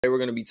We're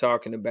going to be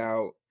talking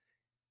about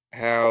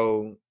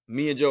how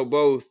me and Joe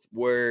both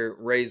were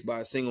raised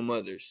by single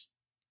mothers.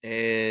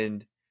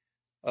 And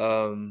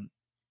um,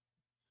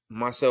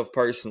 myself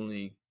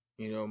personally,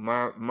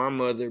 my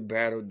mother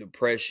battled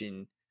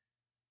depression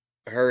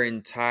her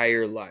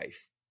entire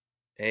life.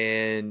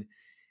 And,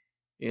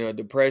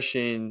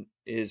 depression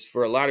is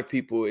for a lot of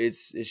people,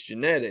 it's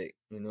genetic,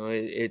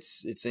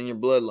 it's in your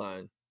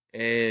bloodline.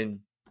 And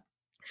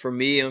for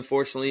me,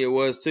 unfortunately, it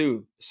was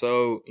too.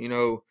 So,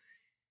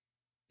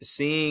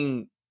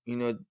 seeing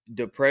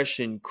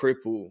depression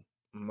cripple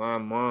my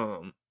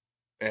mom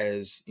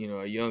as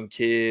a young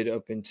kid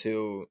up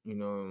until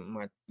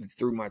my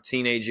through my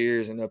teenage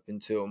years and up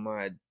until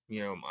my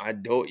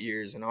adult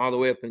years and all the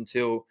way up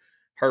until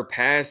her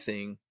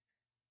passing.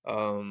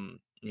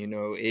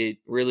 It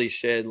really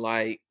shed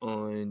light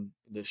on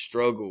the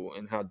struggle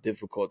and how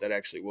difficult that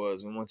actually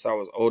was. And once I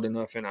was old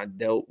enough and I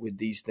dealt with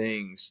these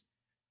things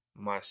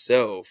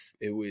myself,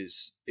 it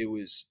was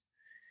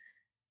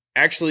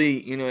actually,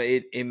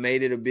 it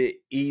made it a bit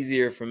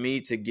easier for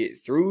me to get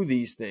through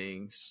these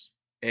things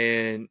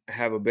and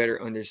have a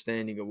better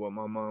understanding of what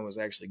my mom was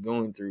actually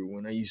going through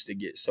when I used to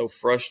get so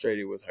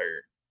frustrated with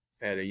her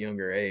at a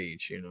younger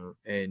age.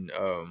 And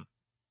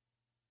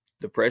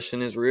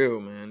depression is real,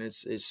 man.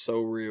 It's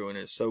so real and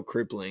it's so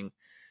crippling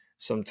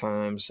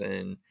sometimes.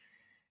 And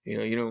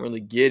you don't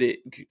really get it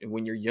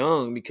when you're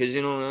young because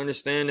you don't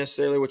understand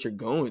necessarily what you're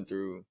going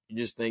through. You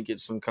just think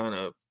it's some kind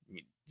of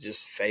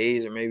just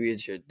phase, or maybe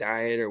it's your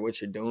diet or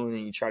what you're doing,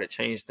 and you try to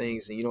change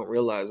things and you don't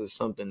realize it's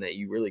something that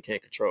you really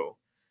can't control.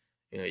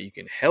 You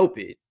can help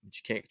it, but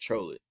you can't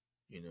control it.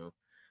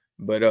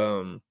 But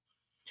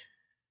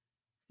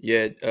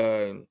yet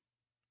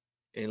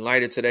in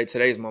light of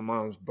today's my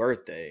mom's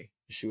birthday.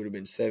 She would have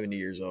been 70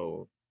 years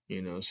old.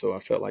 So I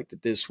felt like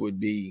that this would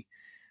be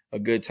a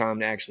good time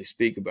to actually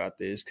speak about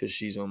this because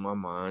she's on my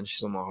mind.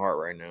 She's on my heart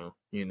right now.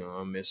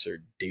 I miss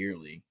her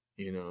dearly,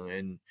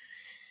 and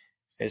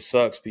it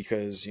sucks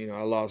because,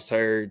 I lost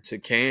her to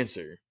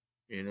cancer,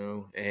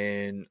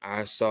 and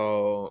I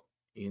saw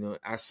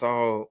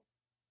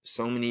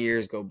so many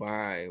years go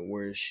by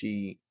where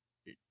she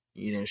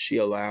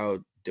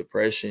allowed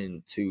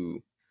depression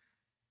to,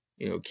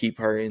 keep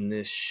her in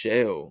this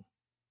shell.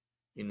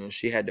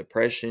 She had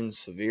depression,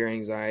 severe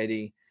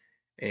anxiety,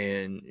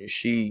 and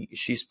she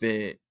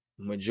spent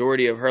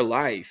majority of her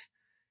life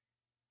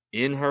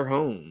in her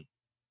home,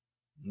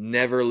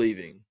 never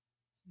leaving,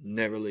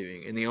 never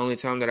leaving. And the only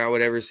time that I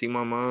would ever see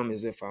my mom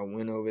is if I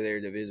went over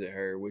there to visit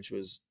her, which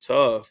was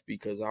tough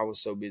because I was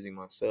so busy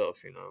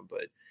myself,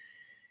 but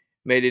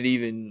made it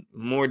even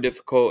more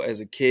difficult as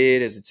a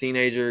kid, as a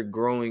teenager,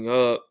 growing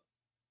up,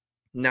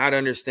 not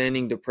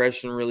understanding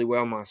depression really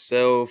well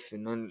myself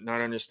and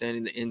not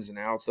understanding the ins and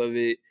outs of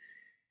it.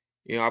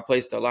 I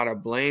placed a lot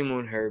of blame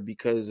on her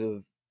because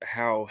of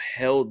how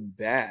held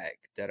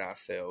back that I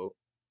felt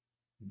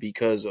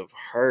because of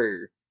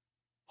her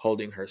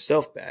holding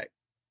herself back,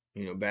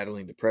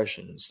 battling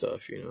depression and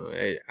stuff.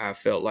 I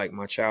felt like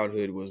my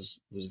childhood was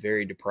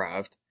very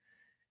deprived,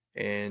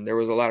 and there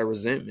was a lot of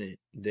resentment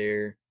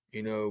there,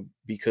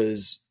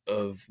 because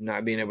of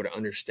not being able to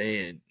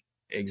understand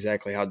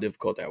exactly how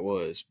difficult that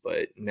was.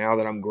 But now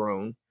that I'm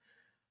grown,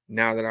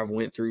 now that I've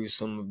went through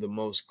some of the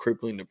most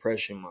crippling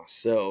depression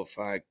myself,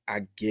 I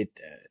get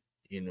that,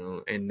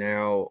 and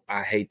now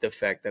I hate the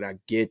fact that I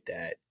get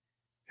that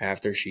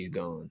after she's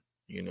gone,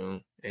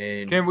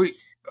 and Can we?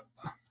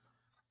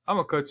 I'm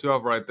gonna cut you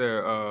off right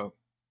there.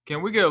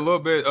 Can we get a little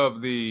bit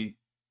of the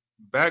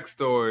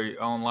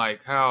backstory on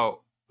like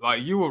how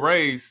like you were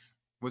raised,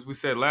 which we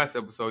said last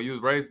episode, you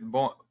was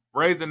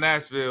raised in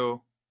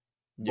Nashville,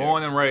 yeah.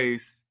 born and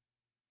raised.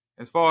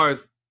 As far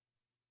as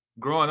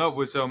growing up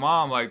with your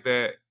mom like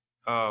that,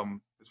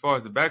 as far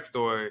as the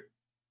backstory,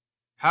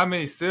 how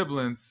many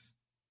siblings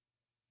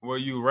were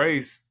you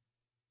raised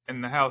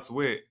in the house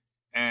with?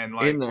 And In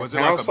like, the was it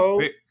like a big?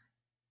 household,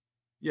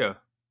 Yeah,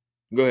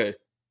 go ahead.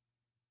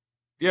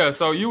 yeah.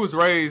 So you was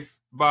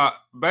raised by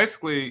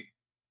basically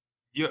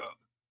you.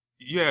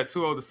 You had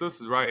two older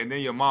sisters, right? And then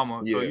your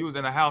mama. So Yeah, you was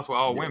in a house with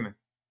all yeah, women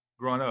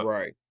growing up.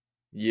 right.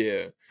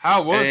 Yeah.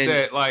 How was And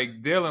that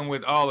like dealing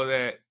with all of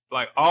that?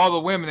 Like all the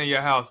women in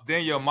your house,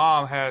 then your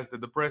mom has the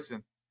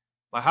depression.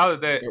 Like how did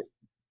that?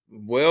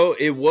 well,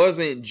 it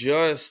wasn't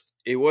just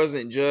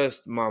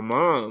my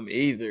mom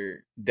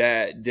either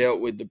that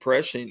dealt with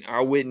depression.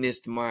 I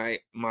witnessed my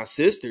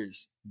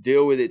sisters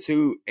deal with it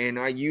too, and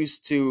I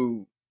used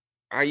to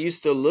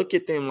look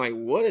at them like,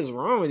 what is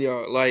wrong with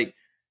y'all? Like,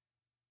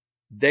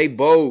 they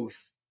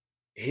both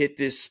hit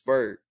this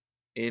spurt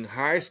in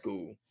high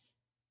school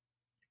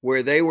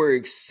where they were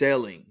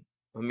excelling.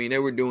 I mean, they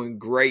were doing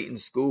great in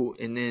school,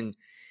 and then,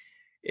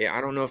 yeah,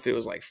 I don't know if it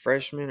was like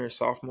freshman or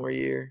sophomore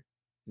year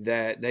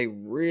that they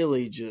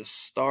really just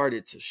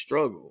started to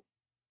struggle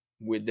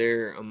with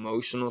their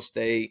emotional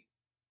state,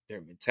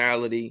 their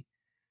mentality,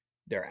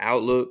 their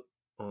outlook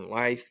on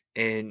life.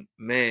 And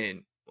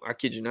man, I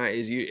kid you not,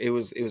 it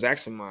was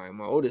actually my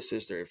oldest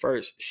sister at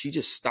first. She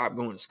just stopped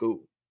going to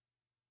school.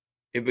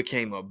 It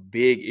became a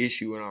big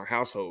issue in our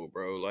household,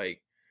 bro.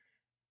 Like,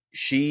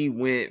 she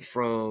went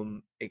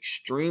from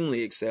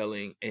extremely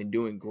excelling and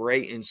doing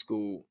great in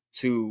school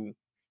to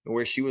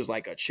where she was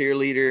like a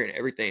cheerleader and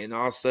everything. And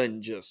all of a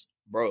sudden, just,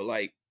 bro,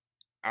 like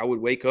I would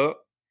wake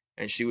up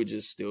and she would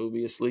just still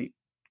be asleep.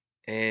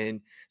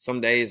 And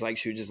some days, like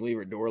she would just leave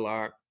her door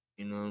locked,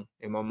 and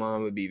my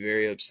mom would be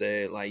very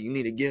upset. Like, you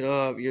need to get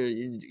up.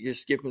 You're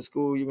skipping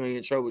school. You're gonna get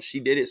in trouble. She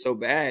did it so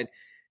bad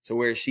to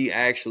where she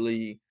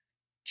actually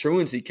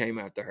truancy came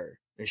after her,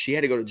 and she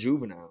had to go to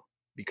juvenile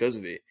because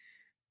of it.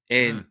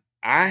 And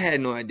I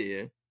had no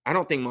idea. I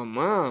don't think my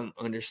mom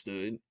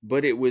understood,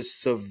 but it was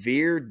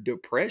severe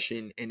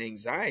depression and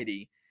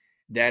anxiety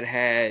that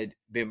had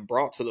been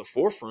brought to the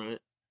forefront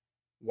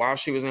while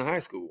she was in high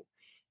school.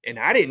 And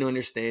I didn't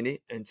understand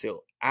it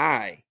until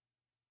I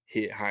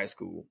hit high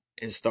school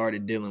and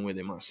started dealing with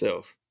it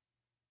myself.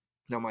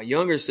 Now, my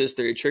younger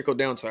sister, it trickled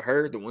down to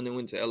her, the one that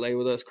went to LA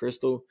with us,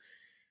 Crystal.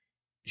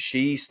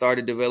 She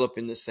started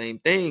developing the same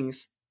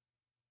things.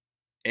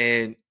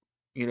 And,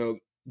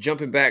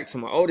 jumping back to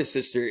my oldest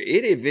sister,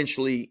 it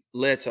eventually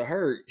led to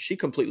her. She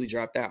completely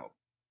dropped out.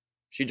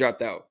 She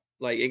dropped out.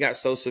 Like, it got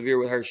so severe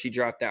with her, she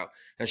dropped out.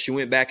 And she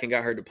went back and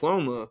got her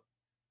diploma,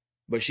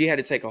 but she had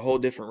to take a whole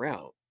different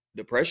route.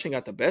 Depression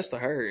got the best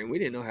of her, and we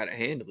didn't know how to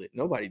handle it.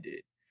 Nobody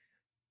did.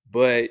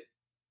 But,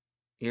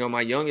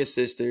 my youngest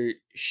sister,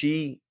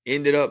 she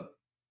ended up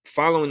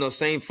following those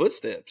same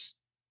footsteps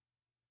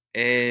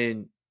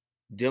and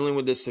dealing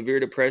with the severe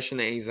depression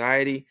and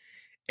anxiety.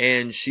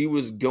 And she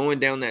was going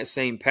down that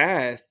same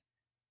path.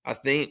 I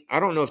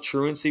don't know if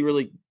truancy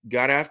really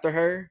got after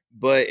her,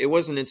 but it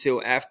wasn't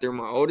until after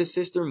my oldest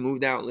sister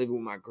moved out and lived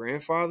with my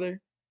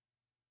grandfather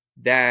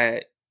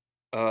that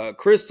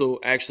Crystal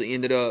actually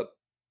ended up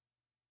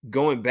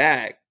going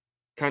back,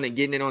 kind of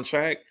getting it on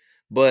track.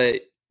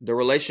 But the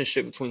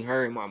relationship between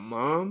her and my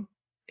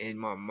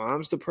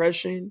mom's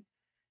depression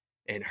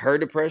and her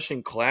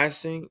depression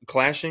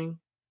clashing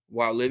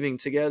while living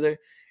together,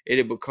 it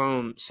had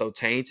become so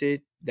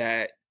tainted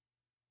that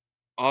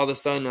all of a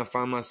sudden I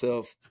found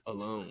myself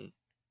alone.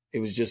 It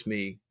was just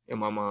me and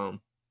my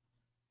mom,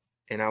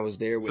 and I was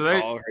there with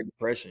all her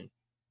depression.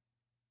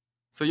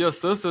 So your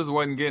sisters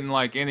wasn't getting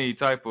like any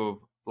type of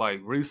like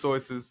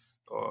resources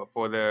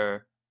for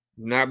their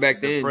not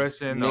back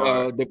depression then.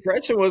 No,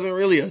 depression wasn't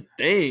really a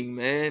thing,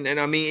 man. And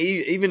I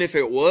mean, even if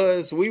it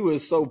was, we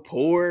was so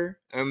poor.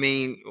 I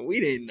mean, we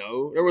didn't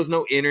know. There was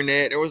no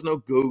internet. There was no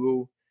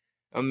Google.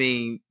 I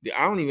mean,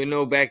 I don't even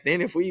know back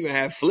then if we even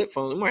had flip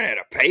phones. We might have had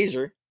a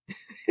pager.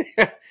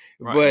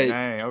 Right, but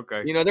dang,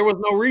 okay. There was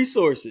no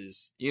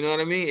resources. You know what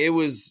I mean? It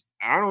was,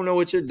 I don't know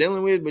what you're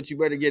dealing with, but you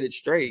better get it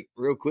straight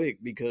real quick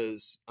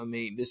because I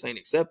mean, this ain't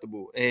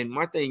acceptable. And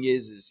my thing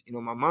is,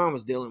 my mom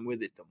was dealing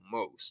with it the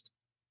most.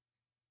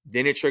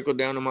 Then it trickled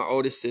down to my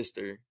oldest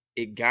sister.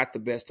 It got the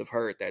best of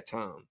her at that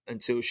time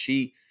until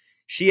she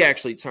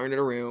actually turned it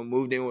around,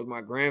 moved in with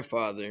my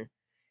grandfather.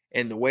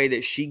 And the way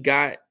that she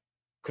got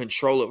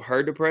control of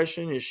her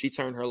depression is she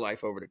turned her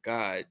life over to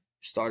God,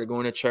 started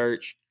going to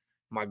church.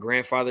 My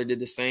grandfather did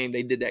the same.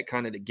 They did that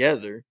kind of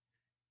together.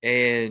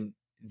 And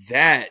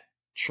that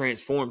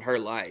transformed her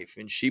life.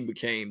 And she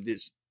became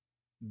this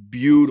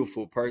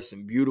beautiful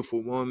person,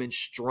 beautiful woman,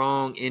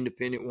 strong,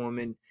 independent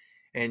woman.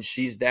 And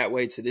she's that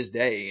way to this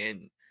day.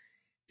 And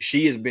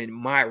she has been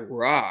my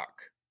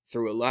rock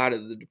through a lot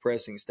of the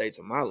depressing states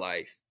of my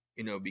life,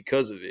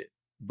 because of it.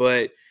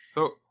 But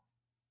so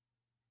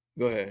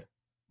go ahead.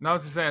 No, I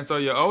was just saying, so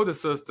your older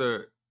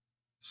sister,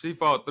 she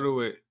fought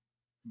through it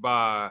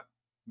by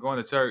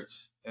going to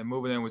church and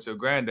moving in with your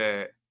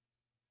granddad.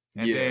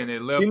 And then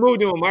it left. She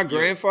moved in with my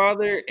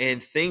grandfather,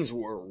 and things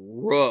were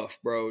rough,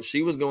 bro.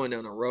 She was going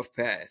down a rough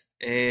path.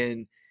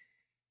 And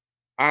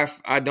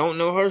I don't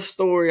know her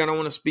story. I don't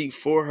want to speak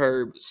for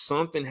her, but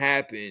something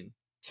happened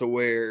to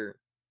where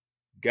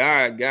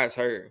God got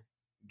her.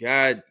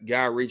 God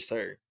reached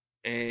her.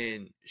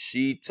 And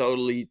she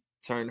totally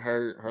turned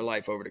her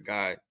life over to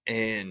God.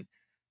 And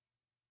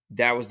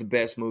that was the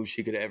best move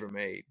she could have ever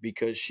made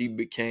because she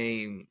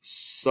became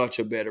such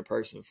a better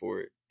person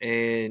for it.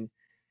 And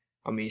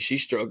I mean, she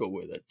struggled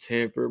with a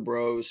temper,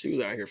 bro. She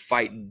was out here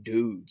fighting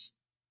dudes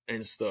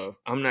and stuff.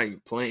 I'm not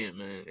even playing,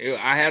 man.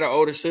 I had an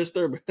older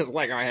sister, but it's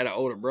like I had an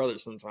older brother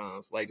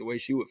sometimes. Like the way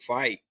she would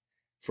fight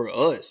for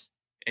us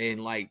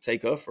and like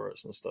take up for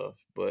us and stuff.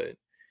 But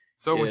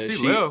so when she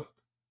left,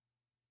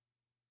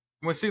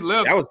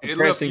 that was depressing it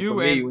left you for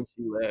me when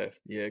she left.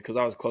 Yeah, because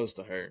I was close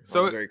to her. So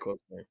I was very close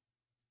to her.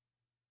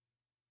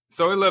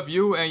 So it left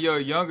you and your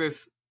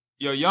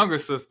younger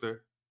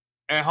sister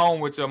at home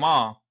with your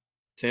mom.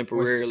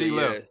 Temporarily, she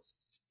left.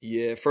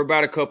 Yeah, for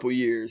about a couple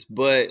years.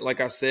 But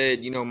like I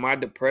said, my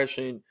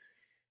depression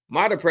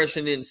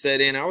didn't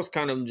set in. I was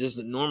kind of just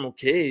a normal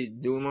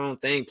kid doing my own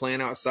thing,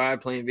 playing outside,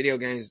 playing video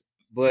games.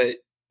 But,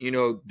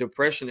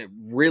 depression had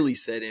really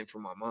set in for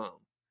my mom.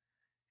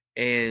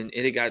 And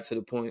it had got to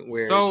the point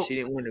where she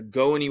didn't want to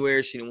go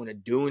anywhere. She didn't want to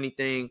do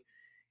anything.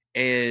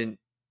 And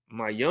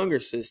my younger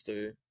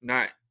sister,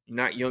 not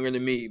younger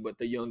than me, but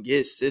the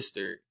youngest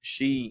sister,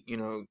 she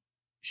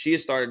had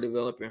started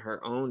developing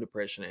her own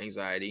depression and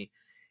anxiety.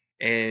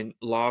 and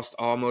lost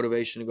all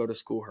motivation to go to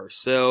school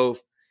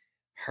herself.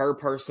 Her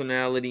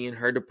personality and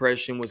her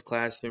depression was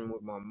clashing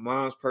with my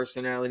mom's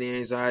personality and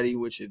anxiety,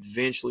 which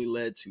eventually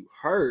led to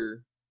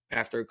her,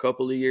 after a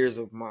couple of years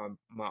of my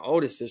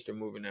oldest sister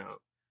moving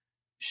out,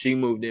 she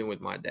moved in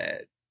with my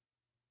dad.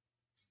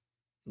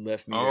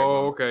 Left me there by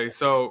Oh, my okay.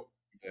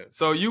 dad.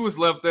 So you was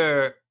left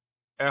there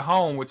at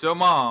home with your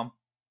mom,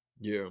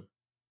 Yeah.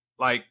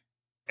 like,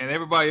 and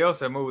everybody else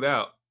had moved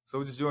out. So it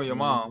was just you and your Mhm.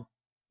 mom.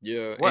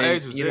 Yeah. What And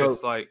age was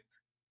this? Like,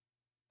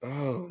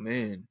 oh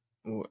man,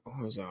 what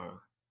was I?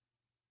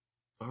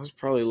 I was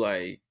probably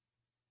like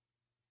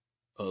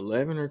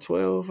 11 or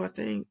 12, I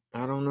think.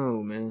 I don't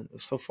know, man. It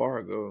was so far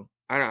ago.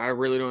 I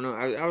really don't know.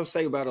 I would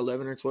say about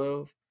 11 or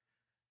 12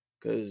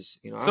 because,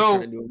 I was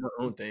kind of so doing my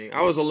own thing.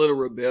 I was a little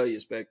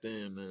rebellious back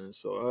then, man.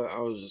 So I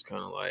was just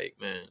kind of like,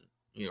 man,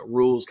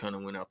 rules kind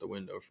of went out the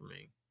window for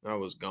me. I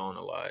was gone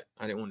a lot.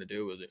 I didn't want to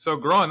deal with it. so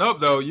growing up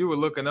though, you were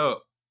looking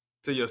up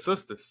to your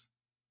sisters,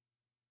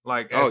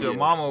 like Oh, as your yeah.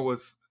 mama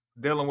was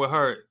dealing with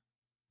her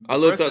I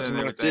looked depression up to and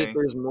my everything.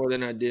 sisters more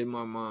than I did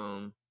my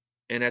mom.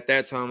 And at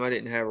that time, I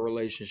didn't have a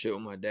relationship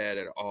with my dad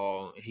at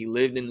all. He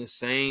lived in the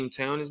same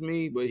town as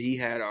me, but he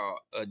had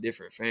a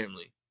different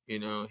family.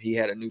 He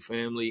had a new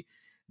family.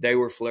 They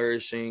were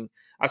flourishing.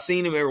 I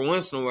seen him every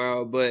once in a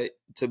while, but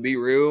to be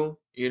real,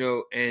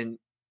 and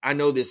I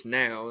know this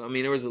now. I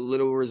mean, there was a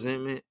little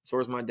resentment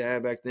towards my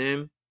dad back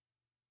then,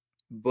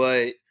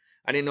 but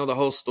I didn't know the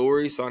whole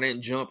story, so I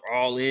didn't jump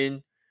all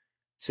in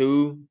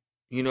to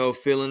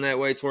feeling that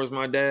way towards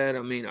my dad.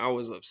 I mean, I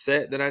was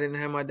upset that I didn't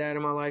have my dad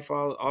in my life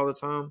all the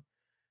time,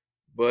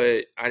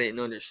 but I didn't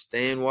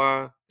understand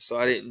why. So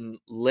I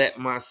didn't let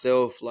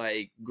myself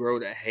like grow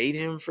to hate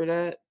him for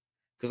that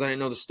because I didn't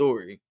know the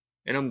story.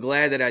 And I'm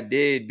glad that I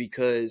did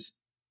because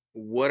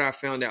what I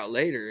found out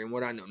later and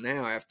what I know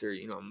now after,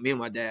 me and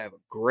my dad have a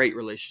great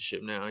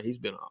relationship now. He's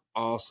been an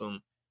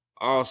awesome,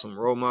 awesome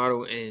role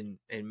model and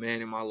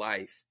man in my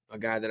life, a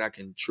guy that I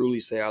can truly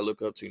say I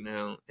look up to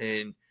now.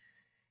 And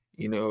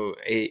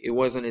it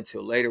wasn't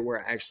until later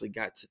where I actually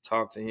got to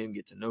talk to him,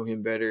 get to know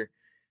him better,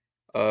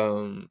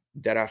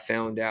 that I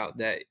found out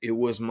that it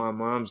was my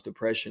mom's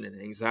depression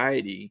and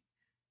anxiety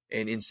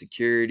and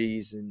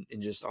insecurities and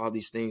just all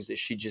these things that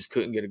she just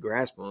couldn't get a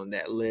grasp on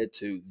that led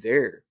to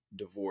their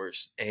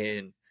divorce.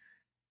 And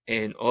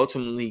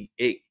ultimately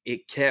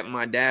it kept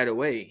my dad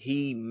away.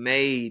 He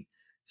made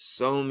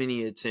so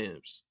many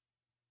attempts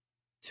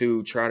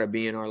to try to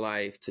be in our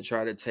life, to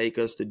try to take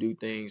us to do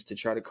things, to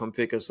try to come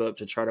pick us up,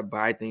 to try to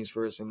buy things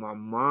for us. And my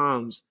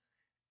mom's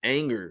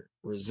anger,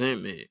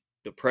 resentment,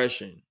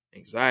 depression,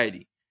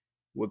 anxiety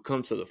would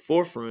come to the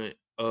forefront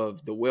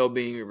of the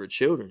well-being of her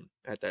children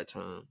at that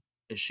time.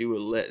 And she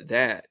would let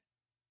that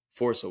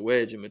force a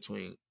wedge in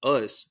between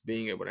us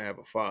being able to have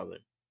a father.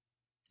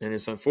 And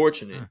it's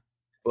unfortunate, Hmm.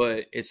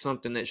 but it's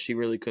something that she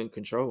really couldn't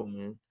control,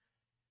 man.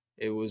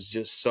 It was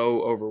just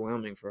so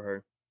overwhelming for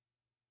her.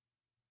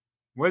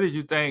 What did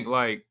you think?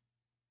 Like,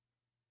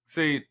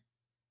 see,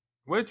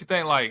 what did you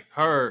think? Like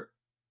her,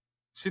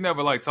 she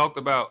never like talked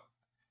about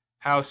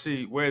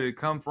where did it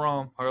come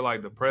from? Her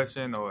like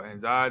depression or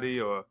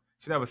anxiety, or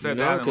she never sat No,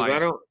 down and because I like,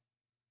 don't.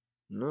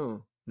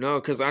 No,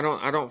 because I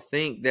don't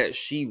think that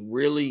she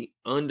really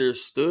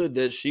understood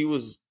that she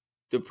was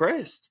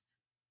depressed.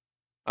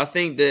 I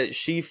think that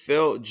she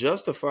felt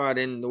justified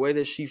in the way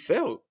that she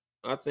felt.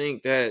 I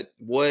think that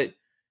what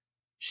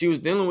she was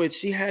dealing with,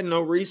 she had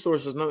no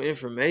resources, no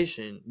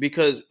information.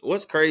 Because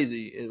what's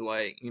crazy is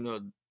like,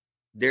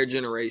 their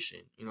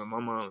generation, my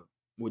mom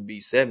would be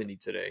 70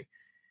 today.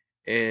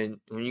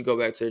 And when you go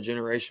back to her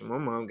generation, my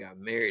mom got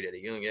married at a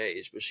young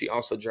age, but she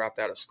also dropped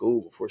out of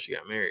school before she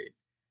got married.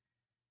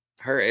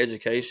 Her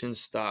education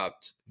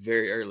stopped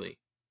very early,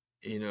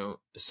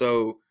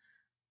 So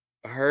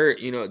her,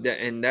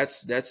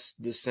 that's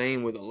the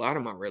same with a lot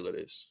of my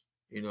relatives.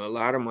 A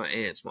lot of my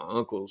aunts, my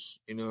uncles,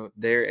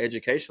 their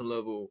education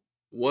level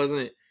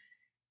wasn't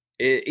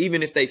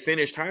even if they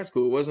finished high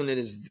school, it wasn't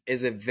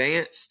as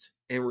advanced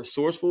and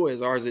resourceful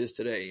as ours is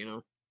today.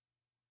 And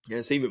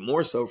it's even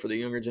more so for the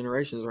younger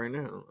generations right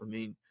now. I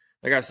mean,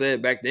 like I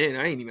said, back then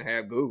I didn't even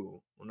have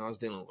Google when I was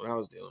dealing with what I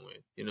was dealing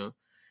with.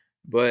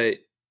 But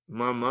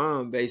my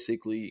mom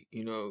basically,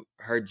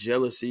 her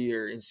jealousy,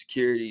 her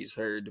insecurities,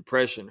 her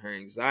depression, her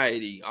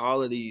anxiety,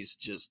 all of these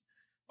just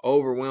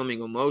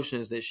overwhelming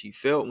emotions that she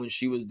felt when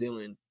she was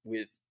dealing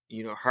with,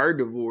 her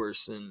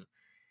divorce and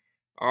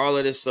all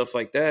of this stuff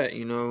like that,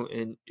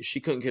 and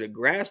she couldn't get a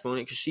grasp on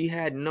it because she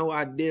had no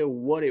idea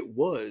what it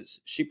was.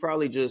 She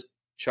probably just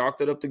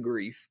chalked it up to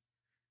grief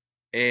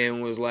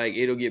and was like,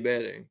 it'll get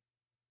better.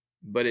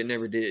 But it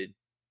never did.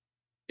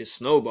 It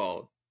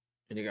snowballed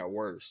and it got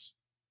worse.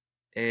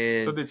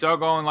 so And did y'all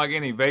go on like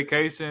any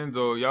vacations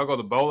or y'all go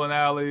to bowling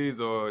alleys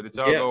or did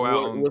y'all yeah, go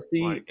out on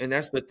see, like, and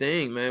that's the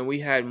thing, man. We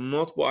had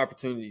multiple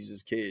opportunities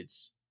as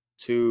kids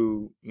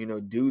to,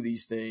 do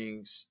these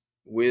things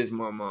with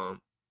my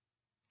mom.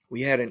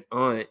 We had an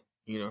aunt,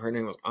 her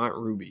name was Aunt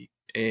Ruby,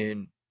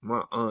 and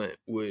my aunt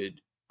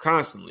would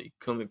constantly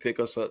come and pick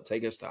us up,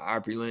 take us to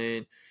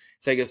Opryland,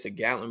 take us to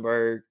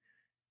Gatlinburg.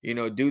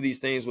 do these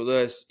things with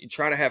us. You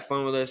try to have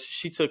fun with us.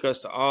 She took us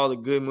to all the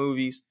good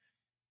movies.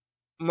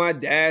 My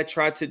dad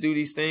tried to do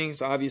these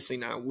things, obviously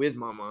not with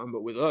my mom,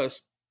 but with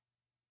us.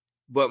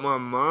 But my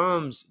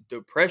mom's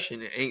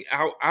depression, and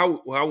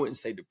I wouldn't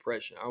say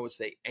depression, I would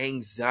say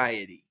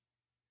anxiety,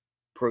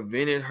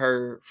 prevented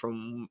her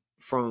from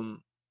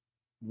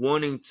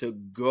wanting to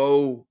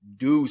go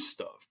do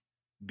stuff,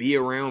 be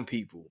around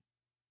people,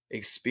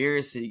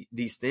 experience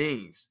these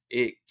things.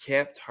 It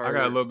kept her. I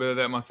got a little bit of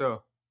that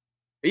myself.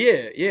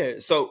 Yeah.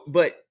 So,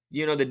 but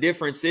the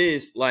difference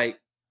is, like,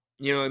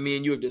 me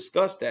and you have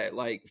discussed that.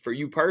 Like, for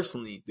you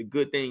personally, the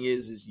good thing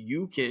is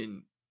you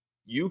can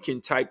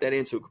type that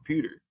into a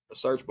computer, a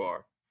search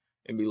bar,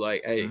 and be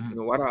like, hey,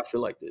 why do I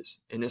feel like this?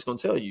 And it's gonna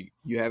tell you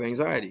have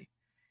anxiety,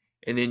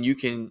 and then you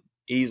can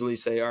easily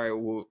say, all right,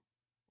 well,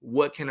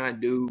 what can I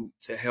do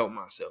to help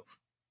myself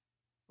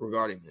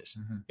regarding this?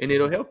 And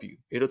it'll help you.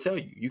 It'll tell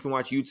you. You can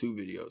watch YouTube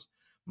videos.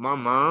 My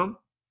mom,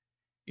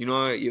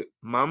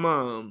 my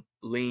mom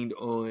leaned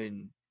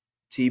on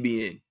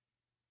TBN.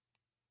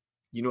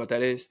 You know what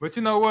that is? But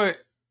you know what?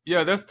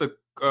 Yeah, that's the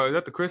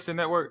Christian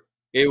network.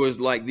 It was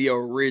like the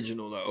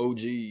original, the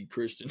OG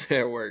Christian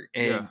network.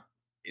 And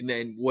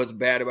then what's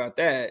bad about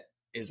that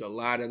is a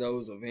lot of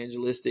those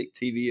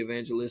TV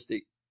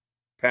evangelistic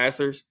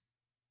pastors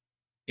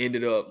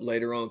ended up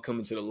later on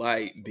coming to the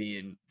light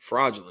being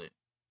fraudulent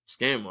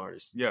scam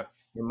artists. Yeah.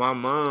 And my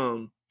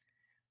mom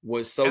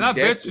was so and I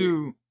desperate. bet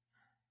you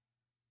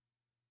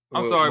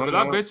I'm sorry, but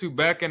I bet you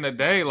back in the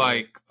day,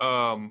 like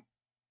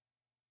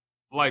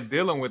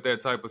dealing with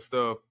that type of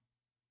stuff,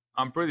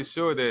 I'm pretty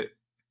sure that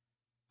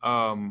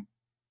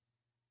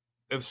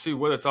if she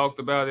would have talked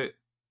about it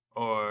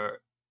or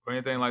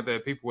anything like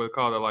that, people would have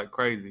called her like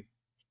crazy.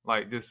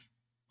 Like, just,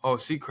 oh,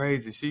 she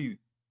crazy, she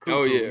cuckoo,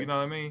 Oh, yeah. You know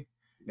what I mean?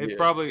 It Yeah,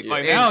 probably, yeah. like,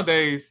 And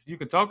nowadays, you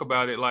can talk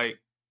about it, like,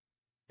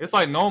 it's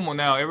like normal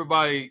now.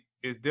 Everybody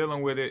is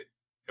dealing with it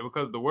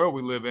because of the world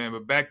we live in.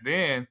 But back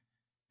then,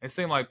 it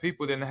seemed like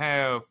people didn't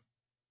have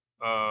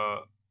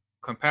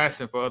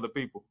compassion for other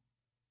people.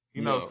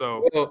 You know,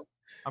 so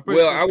I'm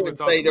pretty sure I she wouldn't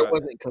talk say there about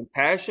it. wasn't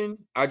compassion.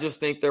 I just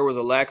think there was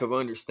a lack of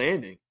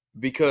understanding,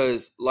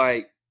 because,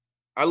 like,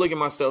 I look at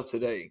myself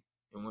today,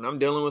 and when I'm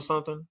dealing with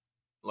something,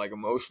 like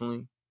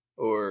emotionally,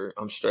 or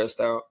I'm stressed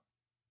out,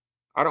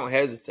 I don't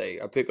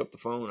hesitate. I pick up the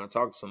phone, I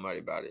talk to somebody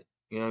about it.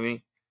 You know what I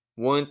mean?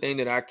 One thing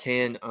that I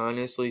can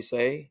honestly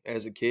say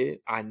as a kid,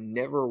 I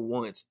never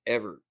once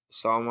ever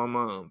saw my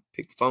mom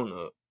pick the phone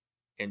up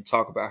and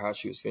talk about how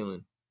she was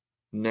feeling.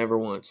 Never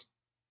once.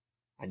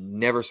 I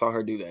never saw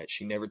her do that.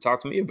 She never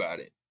talked to me about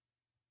it.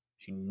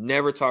 She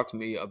never talked to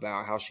me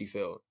about how she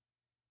felt.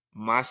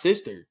 My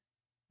sister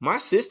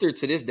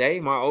to this day,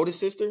 my oldest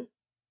sister,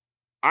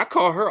 I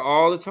call her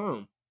all the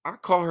time.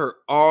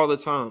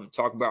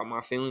 Talk about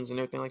my feelings and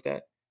everything like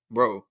that.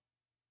 Bro,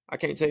 I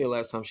can't tell you the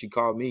last time she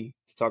called me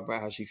to talk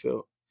about how she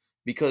felt,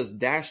 because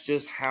that's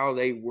just how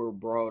they were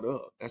brought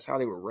up. That's how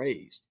they were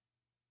raised.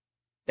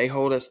 They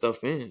hold that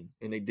stuff in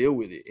and they deal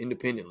with it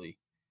independently.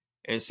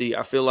 And see,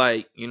 I feel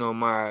like,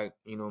 my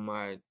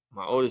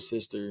oldest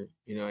sister,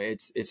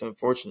 it's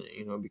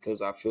unfortunate,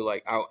 because I feel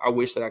like I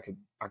wish that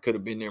I could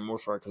have been there more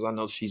for her, because I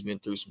know she's been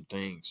through some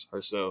things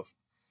herself,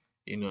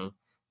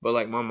 But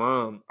like my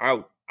mom,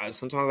 I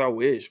sometimes I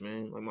wish,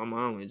 man, like my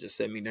mom would just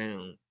set me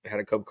down, had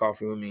a cup of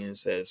coffee with me, and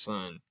said,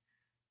 "Son,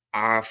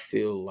 I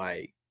feel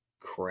like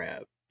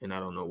crap, and I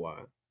don't know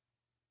why."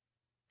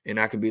 And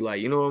I could be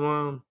like, "You know what,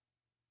 Mom?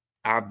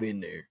 I've been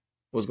there.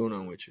 What's going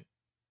on with you?"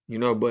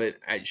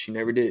 But she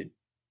never did.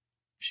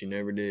 She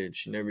never did.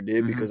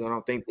 Because I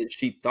don't think that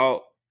she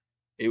thought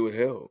it would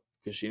help,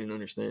 because she didn't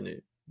understand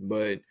it.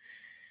 But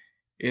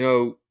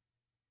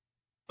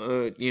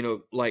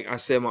like I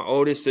said, my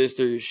oldest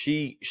sister,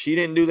 she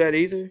didn't do that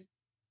either,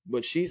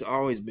 but she's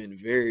always been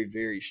very,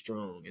 very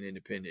strong and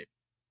independent.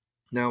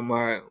 Now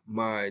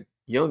my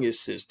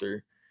youngest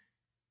sister,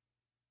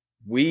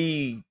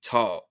 we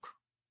talk,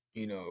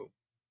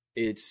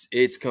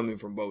 it's coming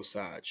from both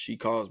sides. She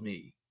calls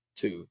me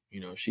too.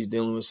 She's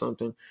dealing with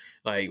something.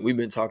 Like, we've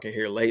been talking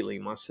here lately.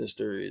 My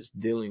sister is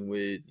dealing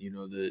with,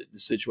 the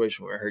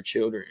situation where her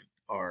children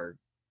are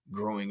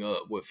growing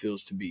up what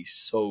feels to be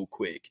so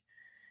quick.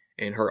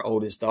 And her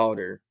oldest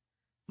daughter,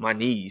 my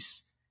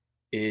niece,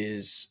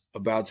 is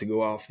about to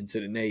go off into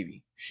the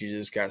Navy. She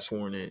just got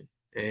sworn in.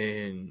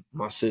 And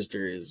my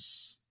sister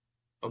is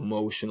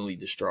emotionally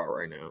distraught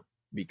right now,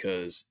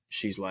 because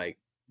she's like,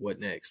 what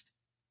next?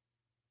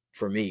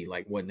 For me,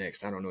 like, what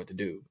next? I don't know what to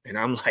do. And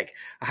I'm like,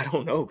 I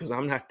don't know, because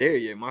I'm not there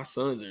yet. My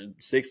sons are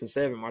 6 and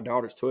 7. My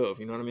daughter's 12.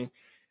 You know what I mean?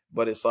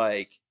 But it's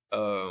like,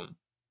 like,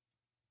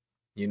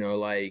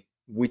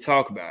 we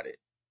talk about it.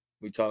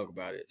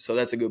 So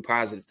that's a good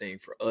positive thing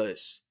for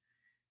us.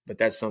 But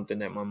that's something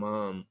that my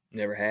mom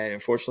never had.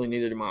 Unfortunately,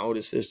 neither did my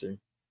oldest sister.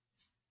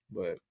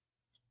 But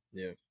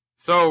yeah.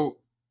 So,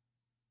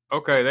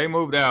 okay, they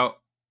moved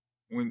out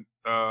when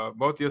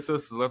both your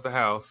sisters left the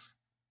house,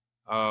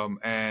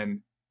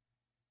 and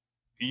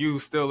you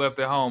still left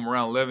at home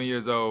around 11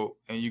 years old,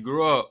 and you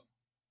grew up.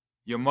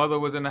 Your mother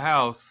was in the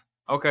house.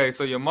 Okay,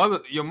 so your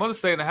mother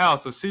stayed in the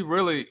house, so she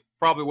really,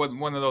 probably wasn't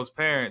one of those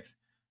parents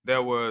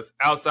that was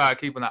outside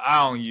keeping an eye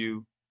on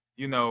you,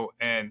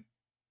 and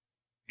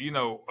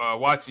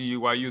watching you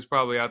while you was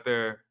probably out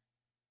there.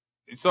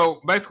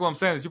 So basically, what I'm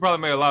saying is you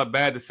probably made a lot of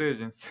bad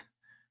decisions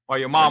while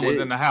your I mom was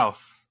in did. the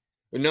house.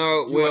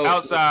 No, You were well,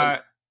 outside.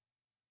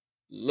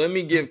 let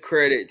me give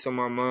credit to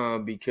my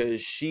mom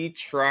because she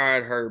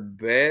tried her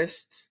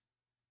best,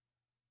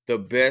 the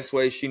best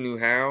way she knew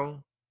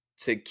how,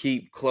 to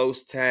keep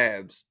close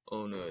tabs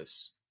on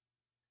us.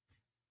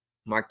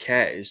 My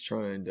cat is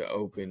trying to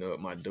open up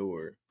my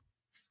door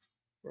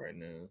right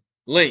now.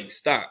 Link,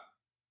 stop.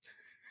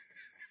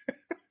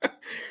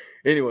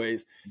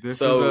 Anyways, This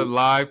is a so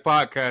live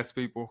podcast,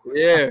 people.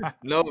 yeah,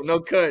 no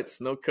cuts,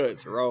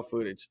 raw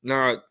footage.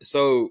 No,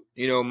 so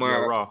Yeah, my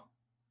raw.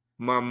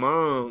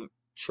 mom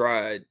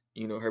tried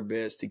her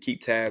best to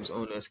keep tabs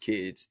on us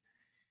kids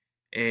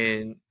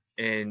and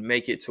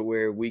make it to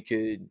where we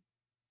could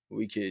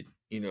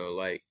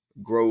like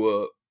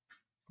grow up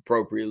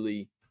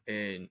appropriately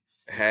and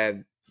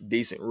have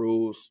decent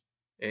rules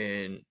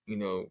and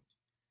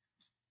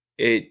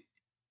it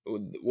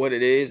what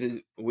it is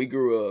we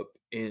grew up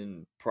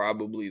in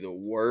probably the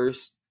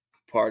worst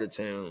part of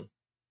town.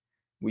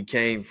 We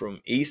came from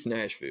East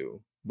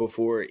Nashville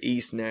before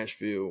East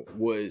Nashville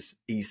was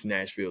East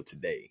Nashville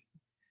today.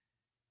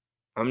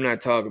 I'm not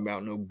talking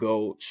about no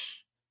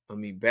Gulch. I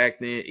mean, back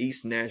then,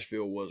 East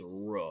Nashville was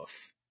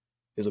rough.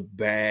 It was a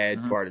bad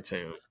Mm-hmm. part of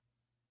town.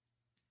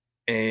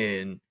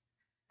 And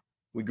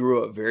we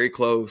grew up very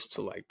close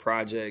to like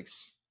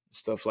projects,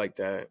 stuff like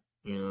that,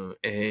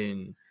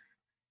 and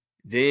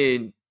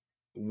then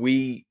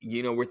we're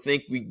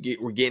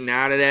getting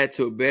out of that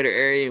to a better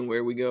area, and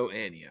where we go,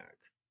 Antioch,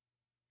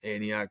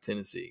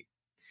 Tennessee.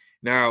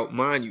 Now,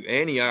 mind you,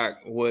 Antioch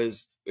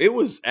was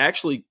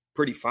actually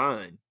pretty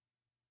fine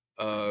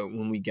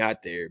when we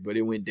got there, but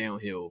it went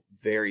downhill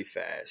very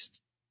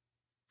fast.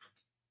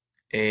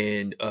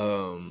 And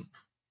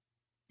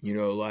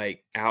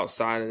like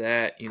outside of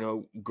that,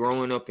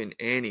 growing up in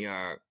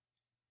Antioch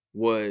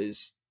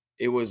was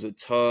a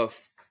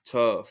tough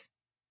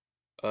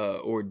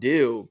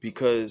ordeal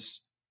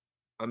because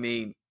I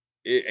mean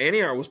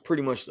Antioch was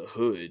pretty much the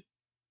hood,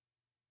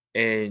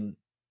 and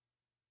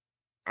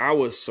I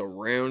was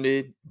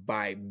surrounded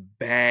by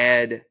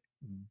bad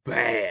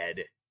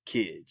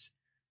kids.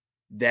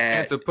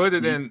 And to put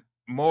it in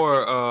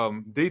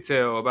more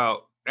detail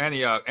about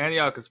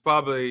Antioch is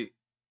probably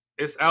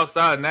it's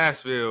outside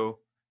Nashville,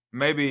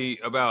 maybe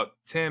about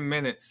 10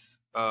 minutes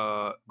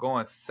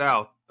going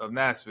south of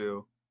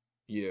Nashville.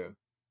 Yeah.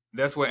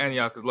 That's where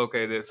Antioch is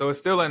located. So it's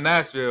still in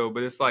Nashville,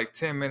 but it's like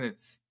 10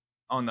 minutes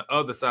on the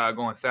other side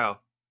going south.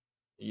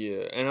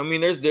 Yeah. And I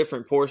mean, there's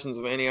different portions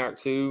of Antioch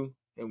too.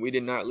 And we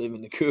did not live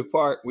in the good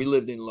part. We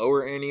lived in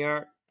lower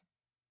Antioch.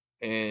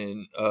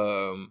 And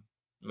I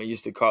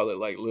used to call it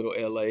like Little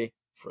LA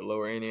for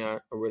lower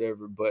Antioch or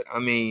whatever. But I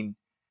mean,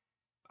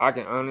 I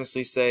can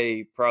honestly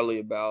say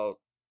probably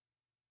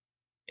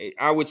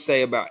I would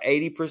say about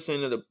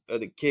 80% of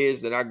the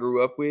kids that I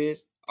grew up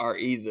with are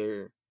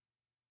either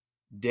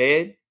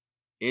dead,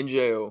 in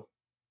jail,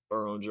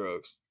 or on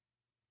drugs.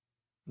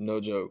 No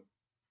joke.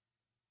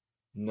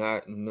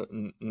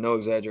 No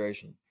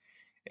exaggeration.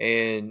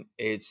 And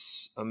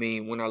I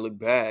mean, when I look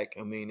back,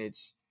 I mean,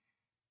 it's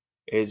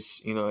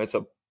it's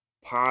a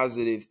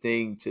positive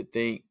thing to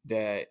think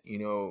that,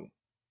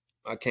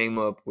 I came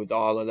up with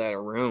all of that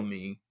around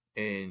me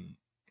and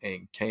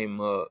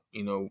came up,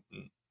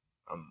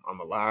 I'm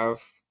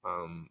alive.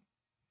 I'm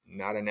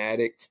not an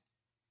addict,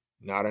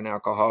 not an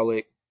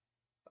alcoholic.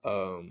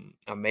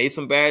 I made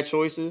some bad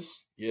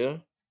choices. Yeah.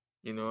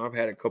 I've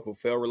had a couple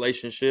failed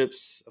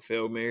relationships, a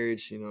failed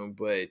marriage,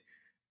 but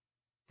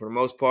for the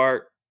most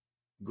part,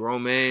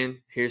 grown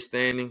man, here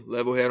standing,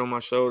 level head on my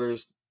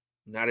shoulders,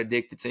 not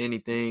addicted to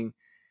anything,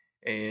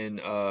 and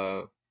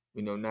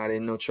not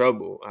in no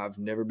trouble. I've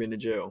never been to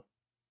jail.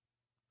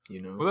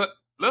 Well,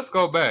 let's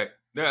go back.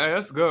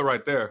 That's good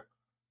right there.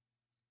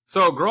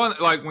 So growing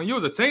like when you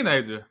was a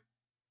teenager,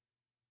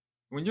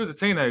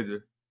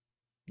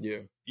 Yeah.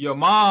 your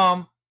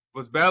mom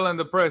was battling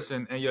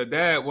depression and your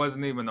dad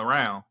wasn't even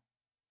around.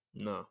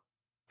 No.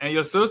 And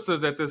your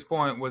sisters at this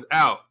point was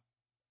out,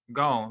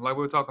 gone, like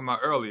we were talking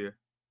about earlier.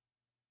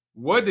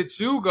 What did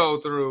you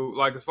go through?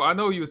 Like, I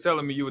know you was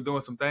telling me you were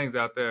doing some things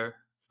out there.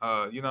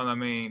 You know what I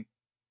mean?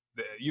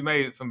 You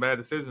made some bad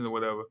decisions or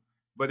whatever,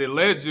 but it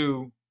led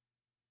you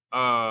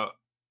down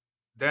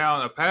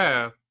a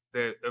path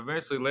that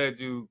eventually led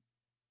you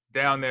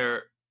down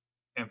there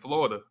in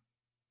Florida.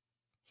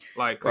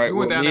 Like, cause Right. you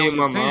went Well, down me there and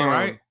with my your team, mom.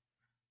 right?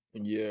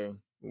 Yeah.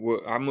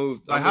 Well, I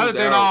moved. Like, I how moved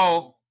did that out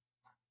all?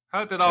 How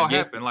did that all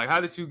against. happen? Like, how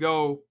did you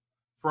go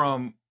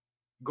from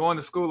going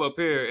to school up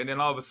here and then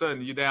all of a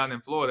sudden you're down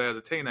in Florida as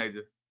a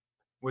teenager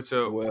with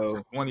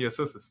Well, one of your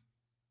sisters?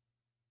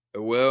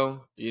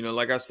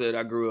 like I said,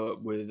 I grew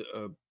up with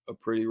a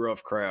pretty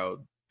rough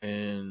crowd,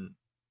 and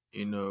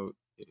you know,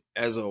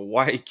 as a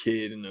white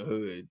kid in the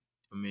hood,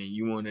 I mean,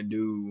 you want to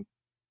do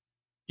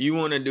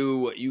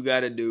what you got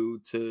to do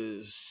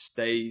to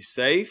stay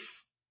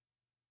safe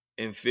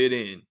and fit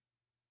in.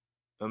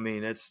 I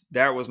mean,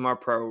 that was my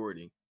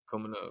priority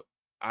coming up.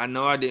 I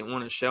know I didn't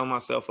want to shell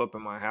myself up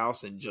in my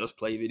house and just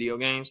play video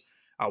games.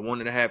 I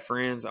wanted to have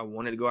friends. I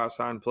wanted to go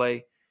outside and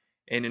play.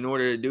 And in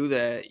order to do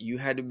that, you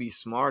had to be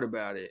smart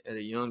about it at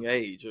a young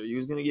age, or you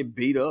was gonna get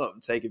beat up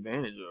and taken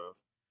advantage of.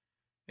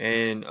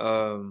 And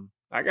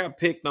I got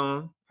picked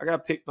on.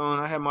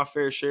 I had my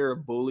fair share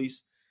of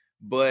bullies,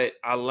 but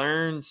I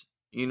learned,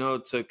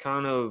 to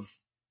kind of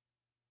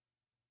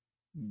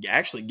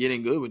actually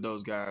getting good with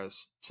those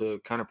guys to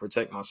kind of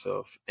protect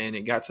myself. And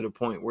it got to the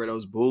point where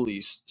those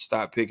bullies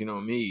stopped picking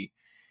on me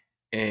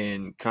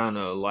and kind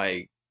of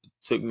like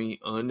took me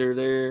under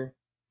their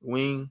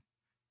wing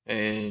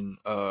and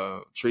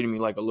treated me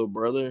like a little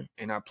brother.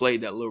 And I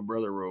played that little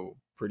brother role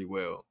pretty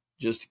well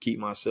just to keep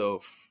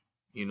myself,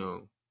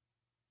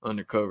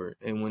 undercover.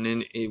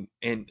 And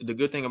and the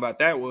good thing about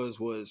that was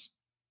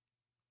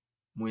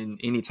when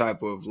any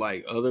type of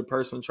like other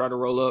person tried to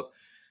roll up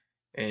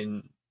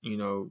and,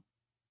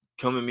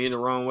 coming me in the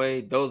wrong way,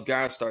 those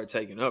guys started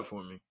taking up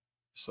for me.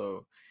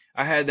 So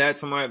I had that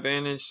to my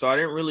advantage. So I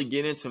didn't really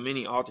get into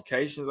many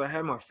altercations. I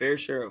had my fair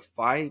share of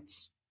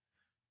fights,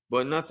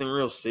 but nothing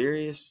real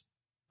serious.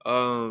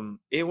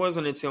 It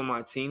wasn't until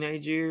my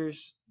teenage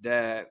years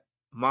that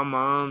my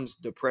mom's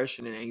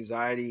depression and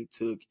anxiety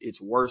took its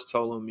worst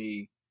toll on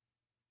me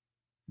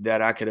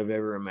that I could have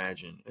ever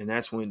imagined. And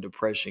that's when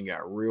depression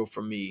got real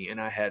for me. And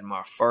I had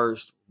my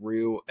first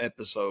real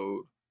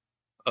episode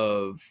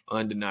of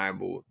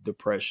undeniable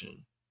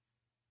depression.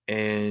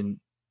 And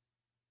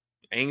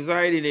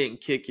anxiety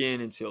didn't kick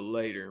in until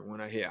later when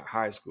I hit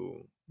high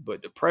school.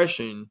 But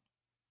depression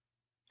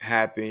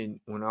happened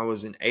when I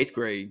was in 8th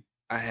grade.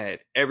 I had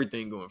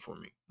everything going for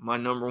me. My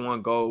number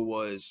one goal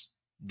was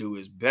do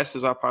as best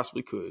as I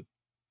possibly could,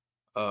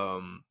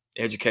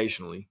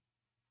 educationally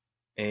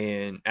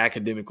and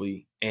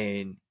academically,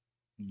 and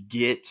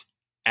get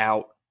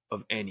out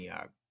of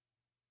Antioch.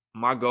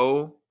 My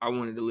goal, I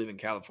wanted to live in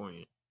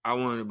California. I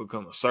wanted to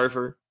become a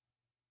surfer.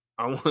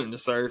 I wanted to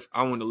surf.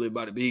 I wanted to live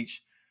by the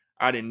beach.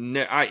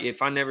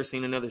 If I never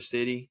seen another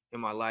city in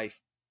my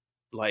life,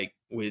 like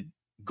with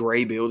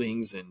gray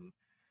buildings and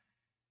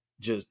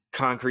just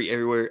concrete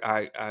everywhere,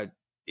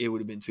 it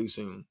would have been too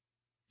soon.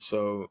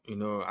 So,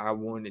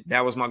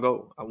 that was my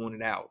goal. I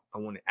wanted out. I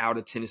wanted out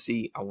of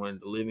Tennessee. I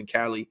wanted to live in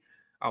Cali.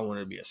 I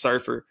wanted to be a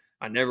surfer.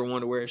 I never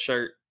wanted to wear a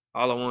shirt.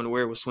 All I wanted to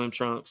wear was swim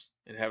trunks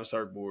and have a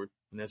surfboard,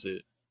 and that's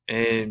it.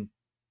 And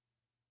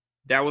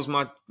that was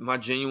my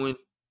genuine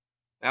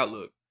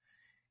outlook.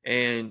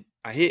 And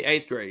I hit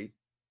 8th grade,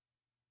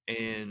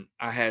 and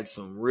I had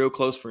some real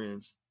close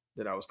friends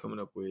that I was coming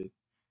up with.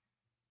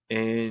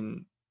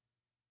 And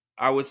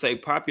I would say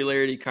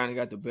popularity kind of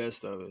got the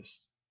best of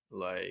us.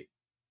 Like,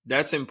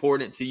 that's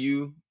important to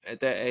you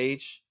at that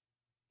age.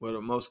 Well,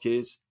 most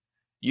kids,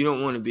 you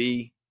don't want to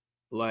be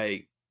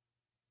like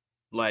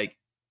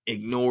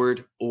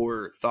ignored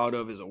or thought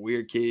of as a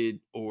weird kid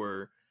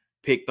or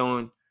picked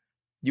on.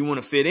 You want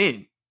to fit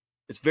in.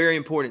 It's very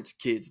important to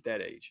kids at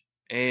that age.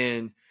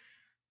 And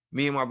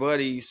me and my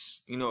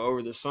buddies,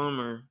 over the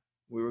summer,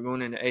 we were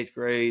going into 8th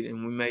grade,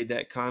 and we made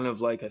that kind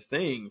of like a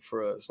thing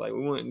for us. Like,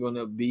 we weren't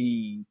gonna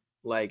be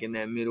like in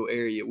that middle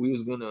area. We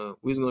was gonna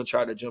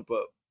try to jump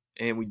up,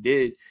 and we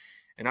did.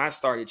 And I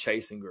started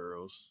chasing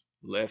girls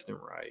left and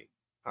right.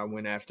 I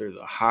went after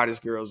the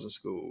hottest girls in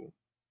school,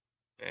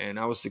 and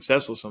I was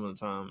successful some of the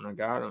time, and I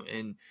got them.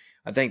 And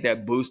I think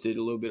that boosted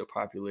a little bit of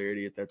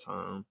popularity at that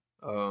time.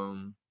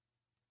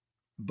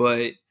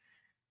 But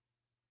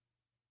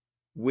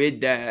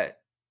with that,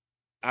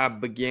 I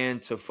began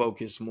to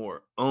focus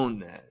more on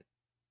that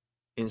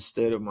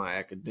instead of my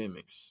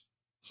academics.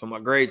 So my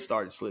grades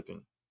started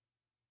slipping.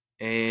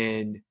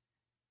 And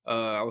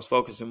I was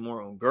focusing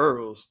more on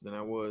girls than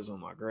I was on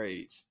my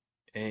grades.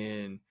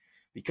 And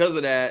because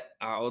of that,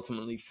 I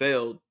ultimately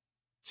failed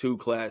 2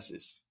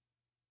 classes.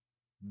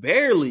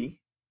 Barely,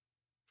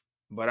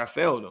 but I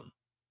failed them.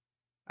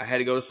 I had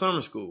to go to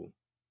summer school.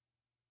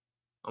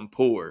 I'm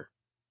poor.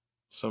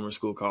 Summer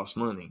school costs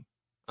money,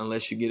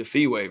 unless you get a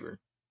fee waiver.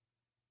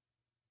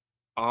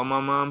 All my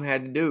mom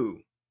had to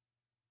do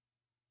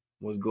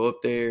was go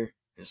up there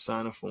and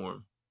sign a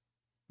form.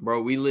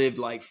 Bro, we lived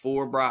like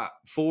 4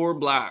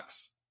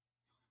 blocks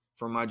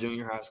from my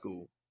junior high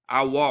school.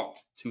 I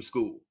walked to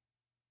school.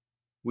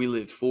 We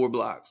lived 4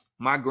 blocks.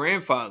 My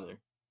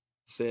grandfather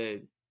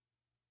said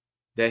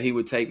that he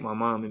would take my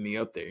mom and me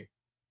up there.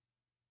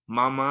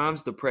 My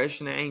mom's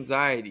depression and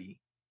anxiety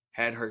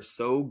had her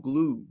so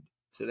glued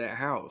to that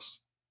house,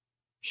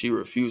 she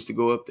refused to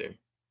go up there.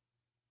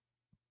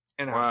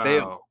 And I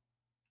failed.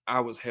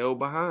 I was held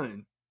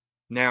behind.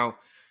 Now,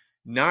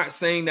 not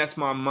saying that's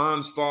my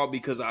mom's fault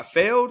because I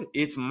failed.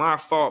 It's my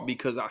fault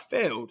because I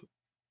failed,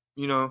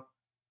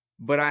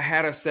 But I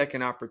had a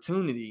second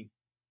opportunity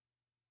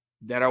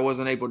that I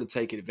wasn't able to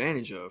take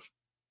advantage of.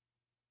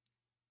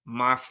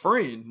 My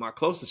friend, my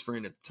closest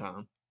friend at the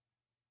time,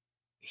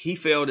 he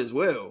failed as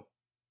well.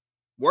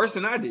 Worse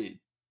than I did.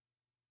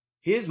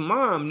 His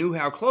mom knew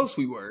how close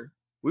we were.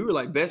 We were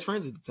like best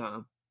friends at the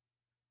time.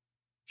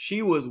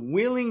 She was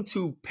willing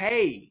to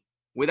pay,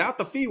 without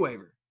the fee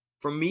waiver,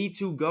 for me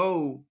to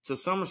go to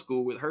summer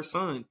school with her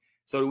son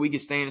so that we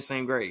could stay in the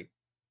same grade.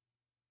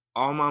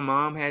 All my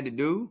mom had to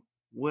do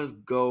was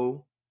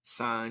go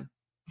sign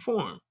the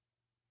form.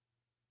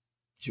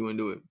 She wouldn't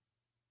do it.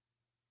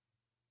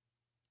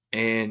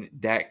 And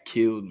that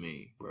killed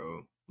me,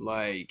 bro.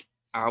 Like,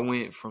 I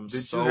went from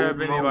Did so you have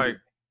any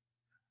motivated.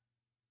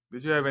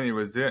 Did you have any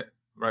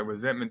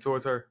resentment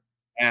towards her?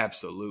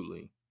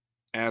 Absolutely.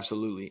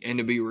 Absolutely. And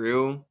to be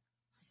real,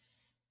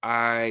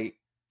 I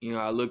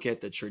look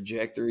at the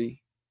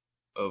trajectory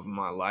of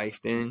my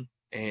life then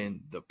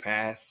and the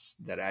paths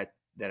that I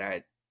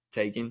had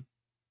taken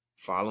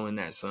following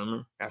that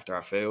summer after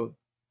I failed.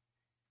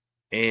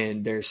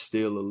 And there's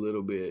still a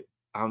little bit,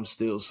 I'm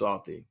still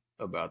salty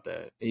about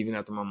that, even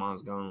after my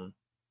mom's gone.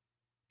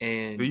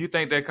 And do you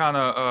think that kind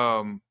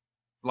of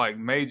like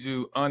made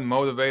you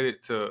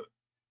unmotivated to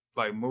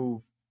like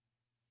move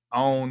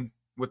on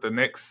with the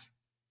next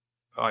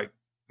like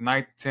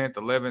 9th, 10th,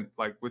 11th,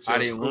 like with I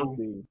your didn't want school?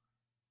 to.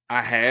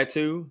 I had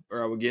to,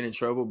 or I would get in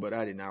trouble, but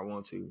I did not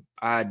want to.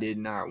 I did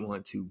not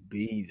want to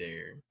be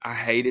there. I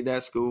hated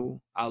that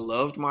school. I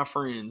loved my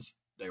friends.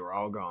 They were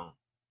all gone.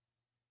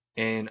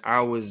 And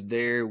I was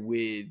there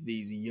with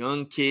these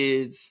young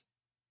kids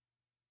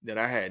that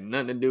I had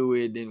nothing to do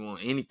with, didn't want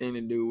anything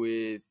to do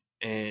with.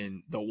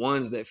 And the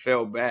ones that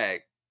fell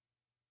back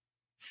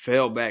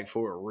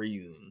for a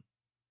reason.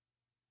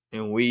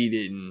 And we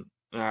didn't.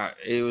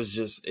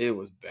 It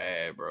was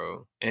bad,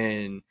 bro.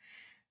 And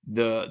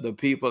the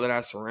people that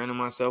I surrounded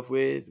myself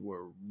with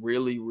were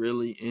really,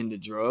 really into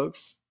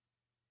drugs.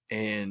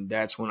 And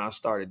that's when I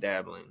started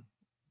dabbling.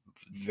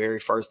 Very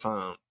first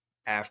time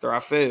after I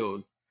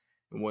failed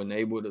and wasn't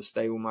able to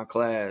stay with my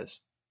class,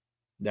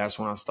 that's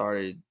when I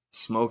started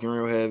smoking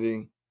real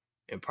heavy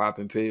and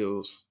popping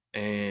pills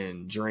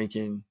and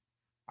drinking.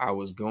 I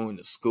was going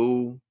to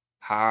school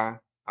high.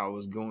 I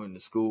was going to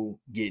school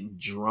getting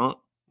drunk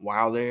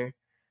while there.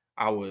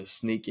 I was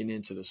sneaking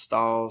into the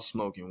stalls,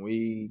 smoking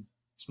weed,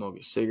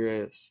 smoking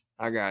cigarettes.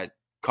 I got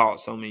caught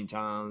so many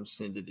times,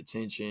 sent to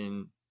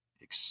detention,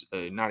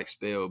 not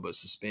expelled, but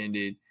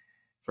suspended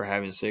for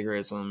having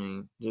cigarettes on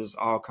me. Just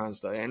all kinds of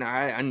stuff. And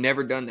I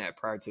never done that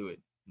prior to it.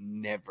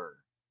 Never.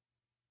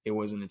 It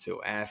wasn't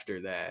until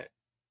after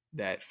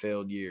that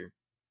failed year,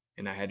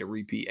 and I had to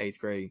repeat 8th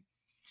grade.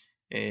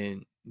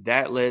 And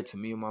that led to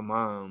me and my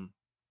mom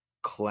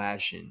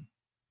clashing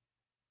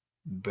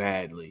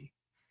badly.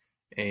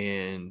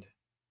 And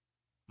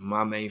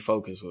my main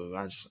focus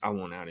was I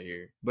want out of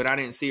here. But I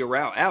didn't see a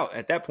route out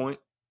at that point,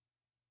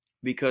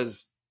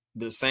 because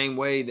the same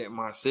way that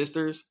my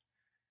sisters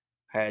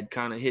had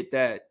kind of hit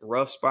that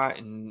rough spot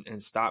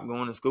and stopped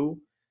going to school,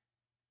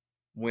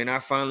 when I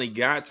finally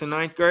got to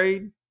 9th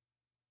grade,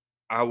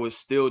 I was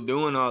still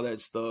doing all that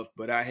stuff,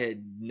 but I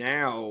had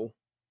now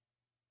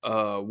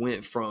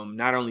went from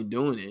not only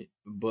doing it,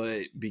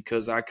 but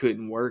because I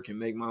couldn't work and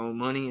make my own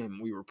money, and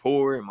we were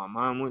poor, and my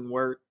mom wouldn't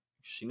work.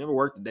 She never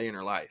worked a day in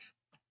her life.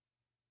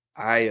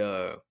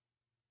 I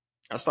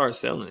started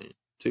selling it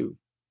too,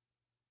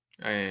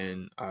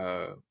 and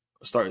I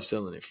started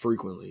selling it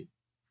frequently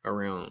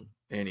around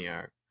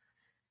Antioch,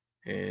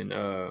 and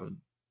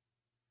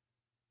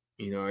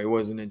it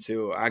wasn't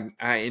until I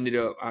ended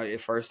up at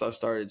first I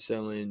started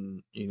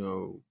selling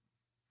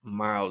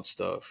mild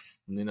stuff,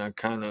 and then I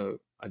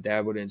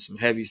dabbled in some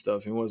heavy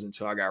stuff. It wasn't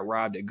until I got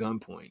robbed at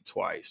gunpoint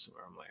twice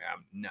where I'm like,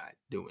 I'm not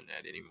doing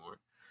that anymore.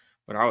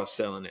 But I was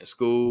selling at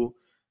school.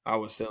 I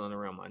was selling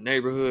around my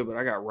neighborhood, but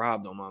I got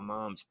robbed on my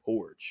mom's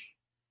porch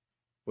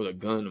with a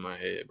gun to my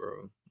head,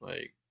 bro.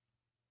 Like,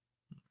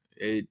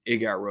 it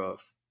got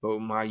rough. But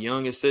my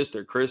youngest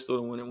sister, Crystal,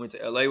 the one that went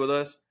to LA with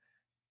us,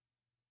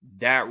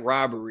 that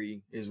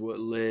robbery is what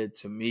led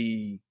to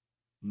me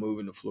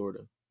moving to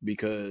Florida,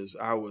 because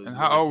I was. And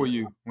how old were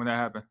you when that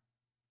happened?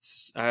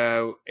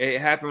 It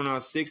happened when I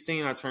was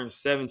 16. I turned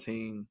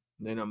 17.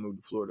 Then I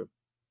moved to Florida.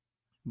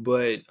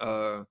 But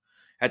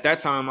at that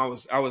time, I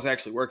was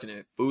actually working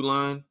at Food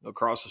Line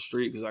across the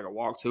street because I could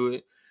walk to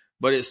it.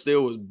 But it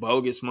still was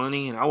bogus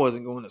money, and I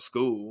wasn't going to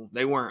school.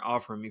 They weren't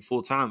offering me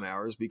full-time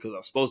hours because I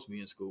was supposed to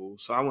be in school,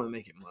 so I wasn't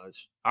making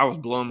much. I was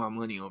blowing my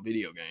money on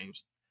video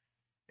games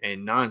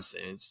and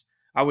nonsense.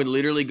 I would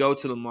literally go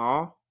to the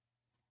mall,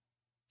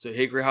 to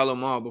Hickory Hollow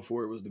Mall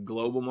before it was the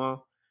Global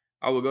Mall.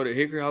 I would go to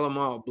Hickory Hollow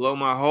Mall, blow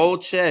my whole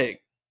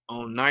check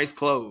on nice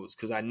clothes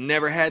because I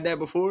never had that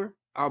before.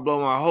 I'll blow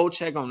my whole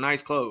check on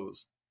nice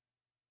clothes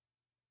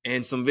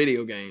and some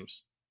video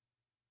games,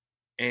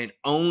 and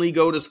only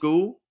go to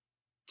school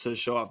to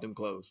show off them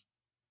clothes.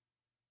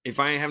 If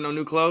I ain't have no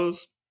new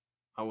clothes,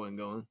 I wasn't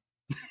going.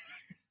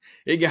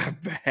 It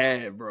got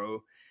bad,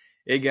 bro.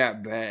 It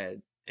got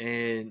bad.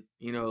 And,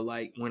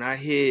 like when I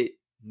hit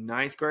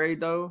 9th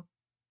grade, though,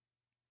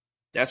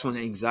 that's when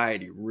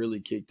anxiety really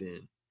kicked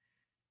in.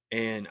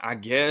 And I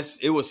guess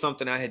it was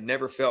something I had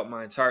never felt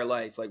my entire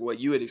life. Like what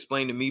you had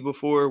explained to me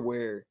before,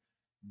 where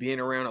being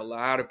around a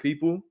lot of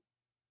people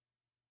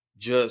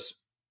just,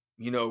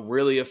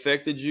 really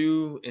affected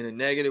you in a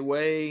negative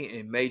way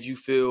and made you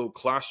feel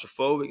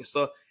claustrophobic and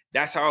stuff.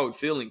 That's how I would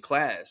feel in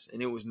class.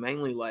 And it was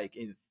mainly like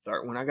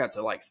when I got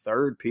to like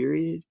 3rd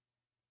period,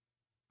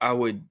 I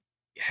would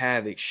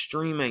have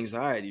extreme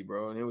anxiety,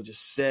 bro, and it would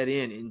just set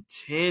in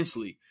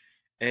intensely.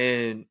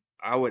 And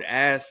I would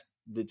ask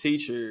the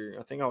teacher,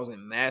 I think I was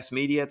in mass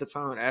media at the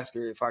time, I'd ask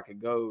her if I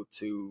could go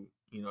to,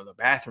 the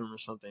bathroom or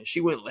something.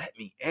 She wouldn't let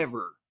me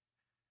ever.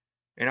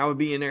 And I would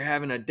be in there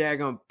having a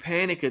daggone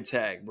panic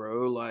attack,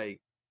 bro. Like,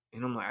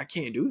 and I'm like, I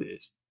can't do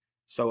this.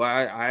 So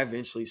I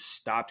eventually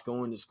stopped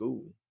going to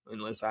school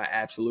unless I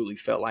absolutely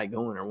felt like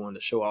going or wanted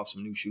to show off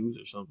some new shoes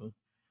or something.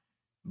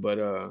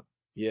 But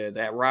yeah,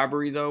 that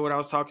robbery though, what I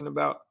was talking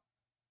about,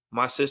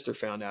 my sister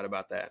found out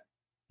about that.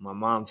 My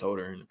mom told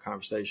her in the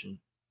conversation,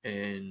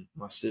 and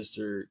my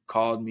sister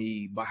called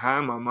me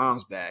behind my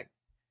mom's back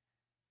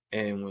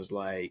and was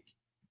like,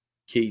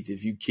 Keith,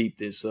 if you keep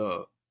this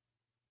up,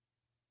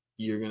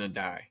 you're gonna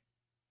die.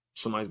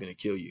 Somebody's gonna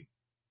kill you.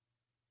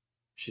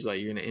 She's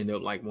like, you're gonna end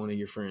up like one of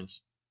your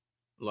friends.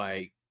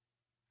 Like,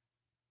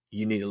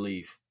 you need to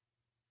leave.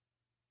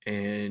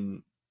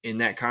 And in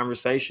that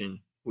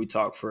conversation, we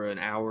talked for an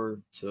hour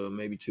to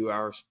maybe 2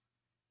 hours,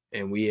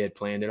 and we had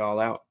planned it all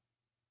out.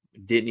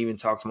 Didn't even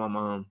talk to my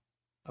mom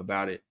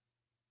about it.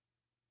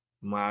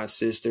 My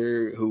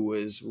sister, who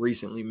was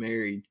recently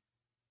married,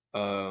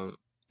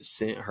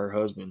 sent her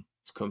husband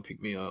to come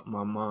pick me up.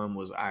 My mom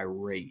was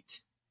irate,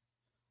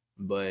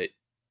 but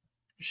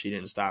she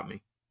didn't stop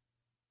me.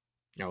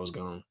 I was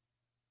gone.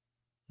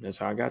 That's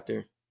how I got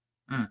there.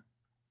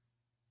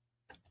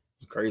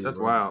 It's crazy. That's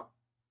bro. wild.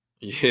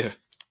 Yeah.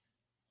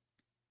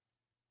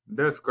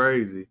 That's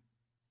crazy.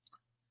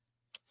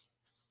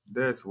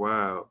 That's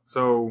wild.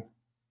 So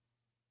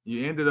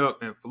you ended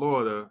up in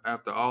Florida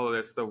after all of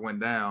that stuff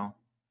went down.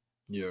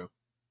 Yeah.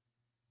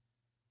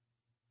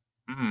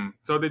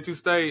 So did you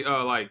stay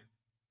like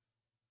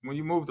when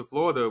you moved to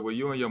Florida? Were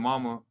you and your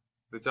mama?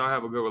 Did y'all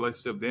have a good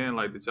relationship then?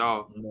 Like, did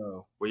y'all?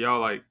 No. Were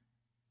y'all like?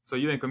 So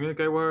you didn't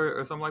communicate with her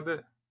or something like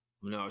that?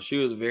 No, she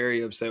was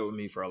very upset with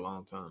me for a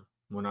long time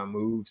when I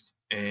moved,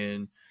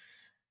 and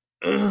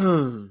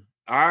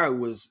I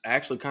was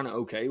actually kind of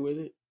okay with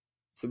it,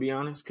 to be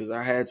honest, because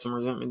I had some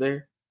resentment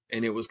there,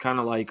 and it was kind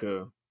of like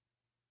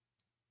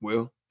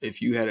well,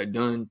 if you had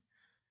done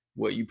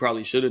what you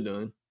probably should have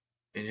done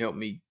and helped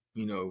me,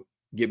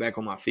 get back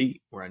on my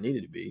feet where I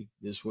needed to be,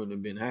 this wouldn't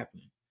have been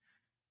happening.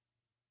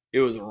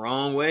 It was a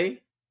wrong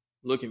way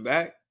looking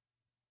back,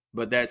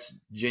 but that's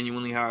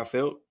genuinely how I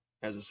felt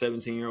as a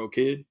 17-year-old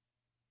kid,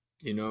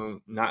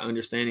 not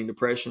understanding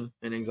depression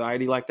and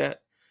anxiety like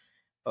that,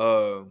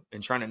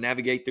 and trying to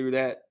navigate through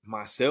that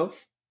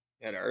myself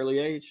at an early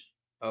age.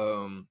 I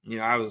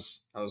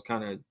was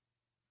kind of,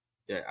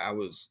 yeah,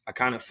 I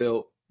kind of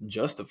felt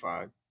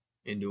justified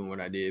in doing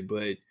what I did,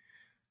 but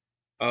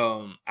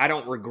I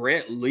don't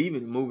regret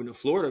leaving and moving to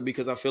Florida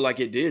because I feel like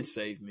it did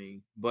save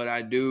me. But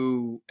I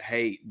do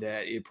hate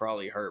that it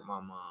probably hurt my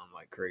mom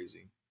like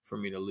crazy for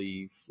me to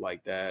leave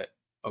like that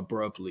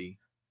abruptly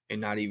and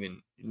not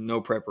even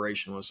no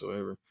preparation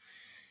whatsoever.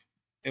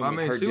 And I with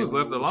mean, her she was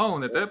left dealing with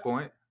alone at that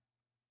point.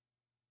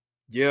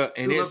 yeah,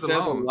 She and was it left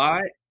says a alone.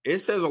 lot. It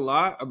says a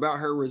lot about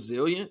her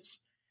resilience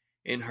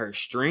and her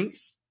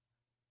strength.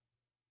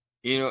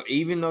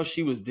 Even though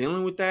she was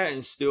dealing with that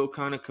and still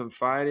kind of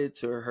confided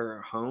to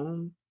her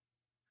home,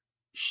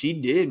 she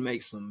did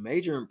make some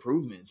major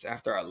improvements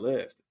after I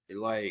left.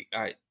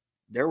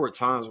 There were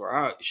times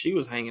where she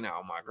was hanging out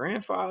with my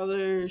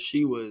grandfather.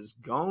 She was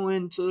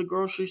going to the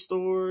grocery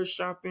store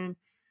shopping.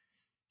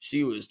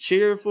 She was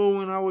cheerful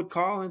when I would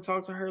call and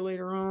talk to her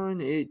later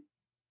on.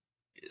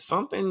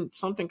 Something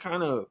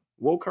kind of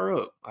woke her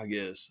up, I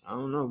guess. I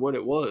don't know what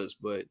it was,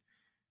 but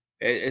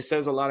it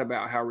says a lot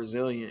about how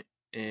resilient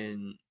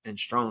and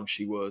strong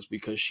she was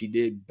because she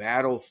did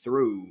battle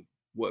through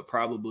what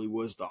probably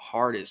was the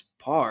hardest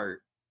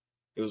part.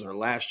 It was her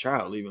last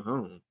child leaving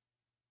home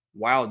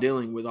while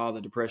dealing with all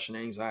the depression,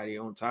 anxiety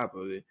on top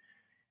of it.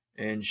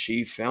 And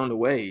she found a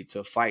way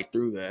to fight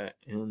through that.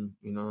 And,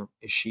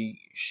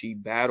 she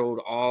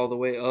battled all the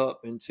way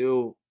up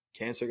until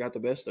cancer got the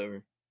best of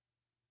her.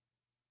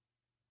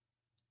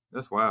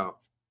 That's wild.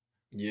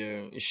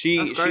 Yeah. That's She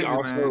crazy, man.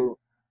 also,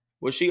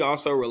 well, she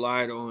also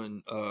relied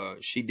on,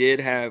 she did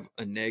have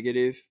a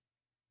negative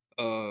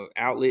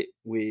outlet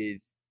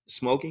with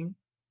smoking.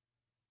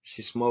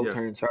 She smoked Yeah.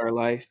 her entire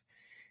life.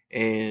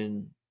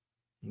 And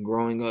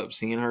growing up,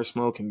 seeing her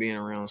smoke and being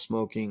around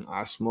smoking,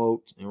 I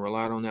smoked and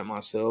relied on that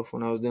myself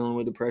when I was dealing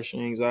with depression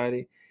and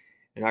anxiety.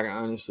 And I can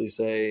honestly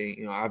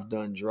say, I've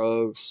done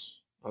drugs.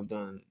 I've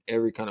done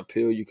every kind of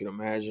pill you could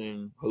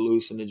imagine,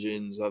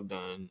 hallucinogens. I've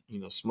done,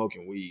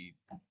 smoking weed,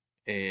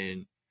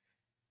 and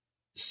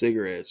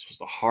cigarettes was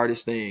the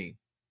hardest thing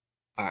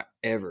I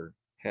ever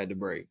had to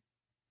break.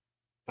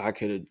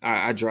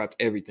 I dropped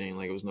everything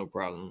like it was no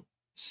problem.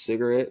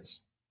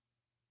 Cigarettes,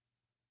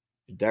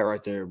 that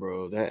right there,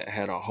 bro, that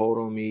had a hold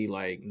on me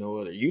like no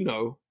other.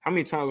 How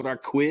many times did I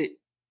quit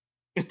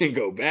and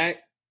go back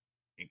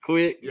and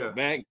quit, go Yeah.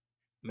 back?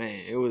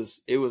 Man, it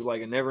was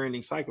like a never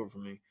ending cycle for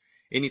me.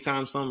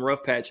 Anytime some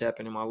rough patch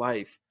happened in my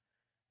life,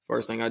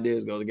 first thing I did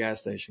is go to the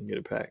gas station, get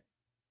a pack.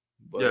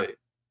 Yeah. But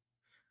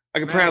I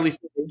can Man, proudly say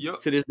yo,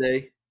 to this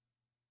day,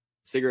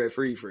 cigarette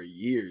free for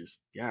years.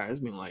 Yeah, it's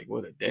been like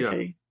what, a yeah.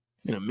 decade?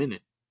 In a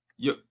minute.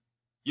 Your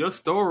your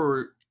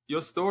story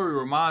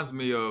reminds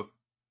me of,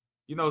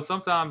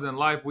 sometimes in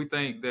life we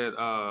think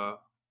that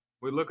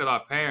we look at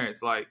our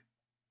parents like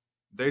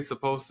they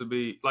supposed to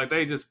be like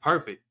they just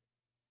perfect.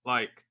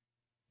 Like,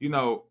 you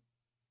know,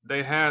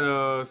 they had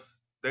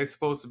us, they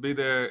supposed to be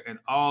there and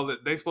all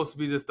that, they supposed to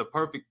be just the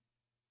perfect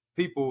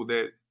people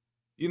that,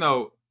 you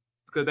know,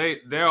 because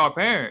they're our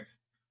parents.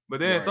 But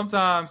then Right.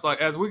 sometimes, like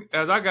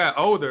as I got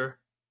older,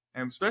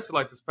 and especially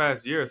like this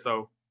past year or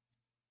so,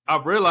 I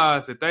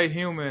realized that they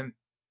human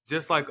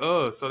just like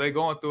us. So they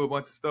going through a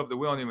bunch of stuff that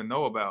we don't even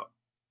know about,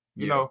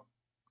 you Yeah. know.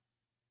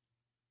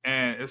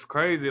 And it's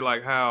crazy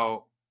like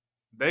how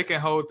they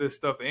can hold this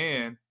stuff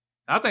in.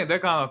 I think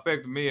that kind of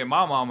affected me and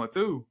my mama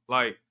too.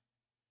 Like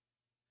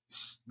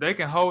they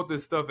can hold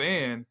this stuff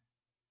in,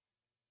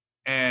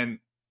 and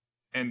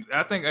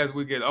I think as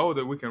we get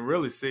older, we can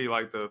really see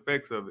like the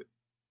effects of it,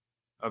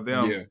 of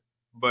them. Yeah.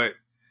 But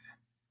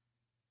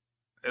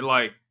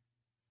like,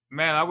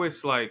 man, I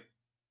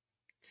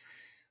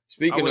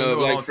Speaking wish I of,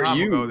 knew a like, long for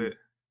time ago you, that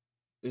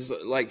it's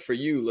like for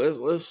you.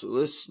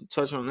 Let's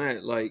touch on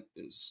that. Like,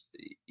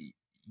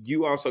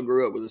 you also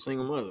grew up with a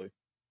single mother.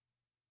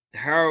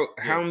 How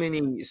yes,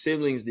 many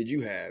siblings did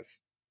you have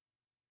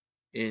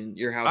in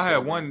your I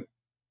had household growing up?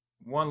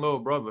 one little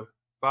brother,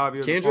 5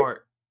 years Kendrick?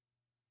 apart.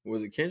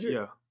 Was it Kendrick?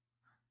 Yeah,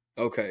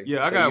 Okay,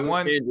 yeah, I so got you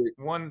and Kendrick.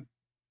 one.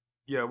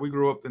 Yeah, we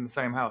grew up in the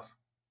same house.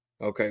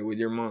 Okay, with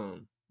your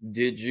mom.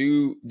 Did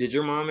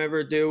your mom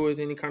ever deal with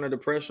any kind of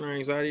depression or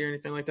anxiety or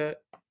anything like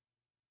that?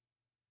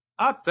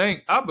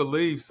 I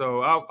believe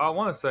so. I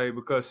want to say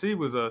because she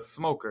was a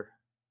smoker.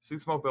 She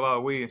smoked a lot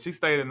of weed, and she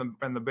stayed in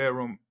the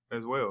bedroom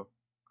as well.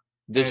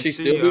 Does And she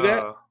still do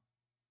that?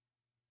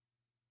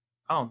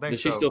 I don't think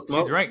Does she so. still She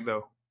smoke? drank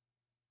though.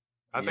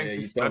 Yeah,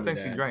 you I told me think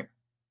she that. drank.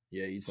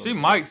 Yeah, you told She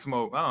me that. might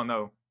smoke. I don't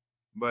know,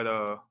 but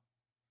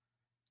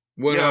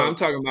Well, no, yeah. I'm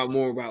talking about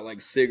more about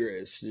like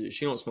cigarettes.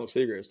 She don't smoke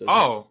cigarettes, does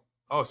she?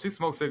 Oh, she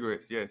smoked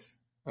cigarettes. Yes,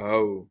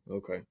 Oh,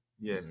 okay.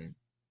 All right. yes,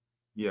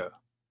 yeah.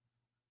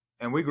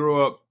 And we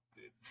grew up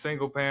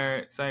single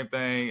parent, same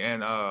thing.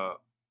 And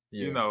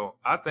Yeah.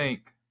 I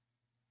think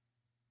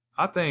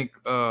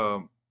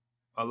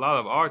a lot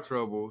of our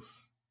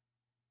troubles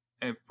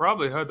and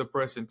probably her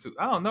depression too.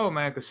 I don't know,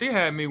 man, because she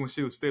had me when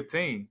she was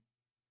 15,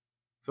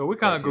 so we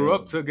kind of That's grew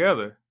up young.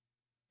 together.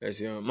 That's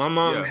young. My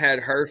mom Yeah. had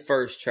her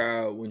first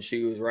child when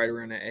she was right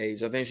around that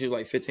age. I think she was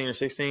like 15 or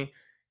 16.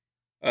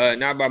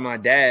 Not by my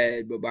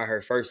dad, but by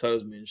her first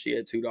husband. She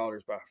had two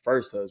daughters by her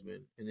first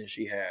husband, and then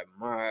she had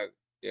my.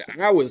 Yeah,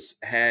 I was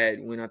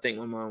had when I think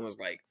my mom was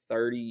like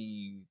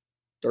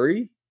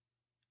 33.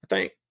 I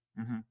think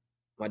Hmm.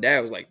 my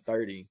dad was like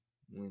 30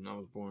 when I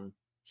was born.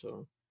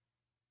 So,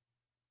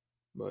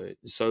 but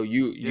so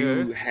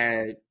Yeah. you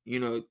had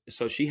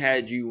so she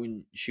had you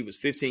when she was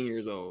 15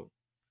 years old,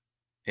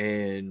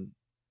 and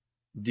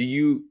do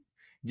you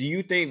do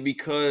you think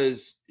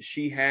because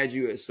she had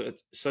you at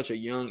such a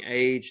young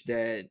age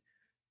that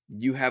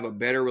you have a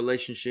better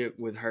relationship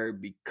with her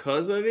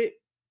because of it?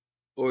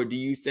 Or do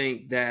you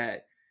think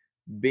that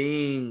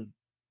being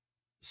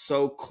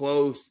so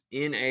close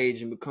in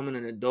age and becoming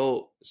an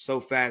adult so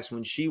fast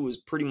when she was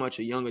pretty much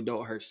a young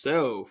adult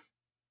herself,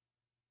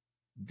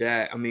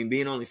 that I mean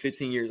being only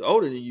 15 years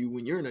older than you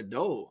when you're an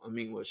adult, I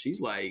mean well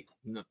she's like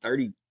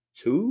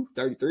 32,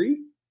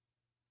 33.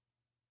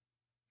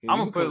 I'm You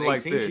gonna put become it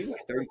like 18, she's this.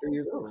 like 33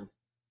 years old.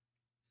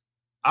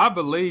 I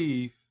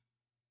believe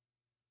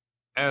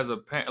as a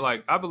parent,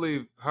 like I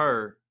believe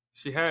her.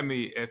 She had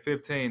me at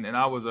 15, and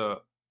I was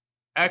a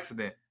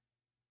accident.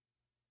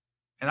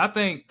 And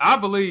I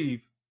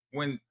believe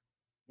when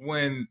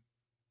when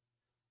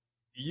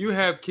you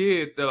have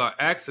kids that are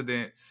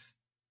accidents,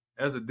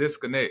 there's a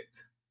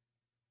disconnect.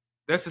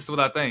 That's just what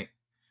I think.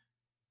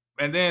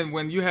 And then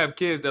when you have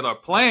kids that are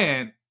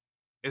planned,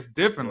 it's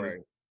differently. Right.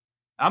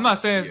 I'm not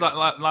saying it's Yeah.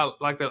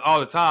 like that all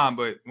the time,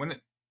 but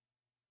when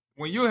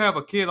you have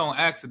a kid on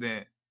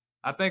accident,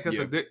 I think it's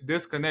a Yeah.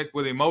 disconnect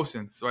with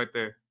emotions right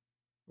there.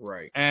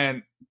 Right.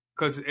 And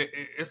because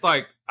it's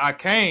like I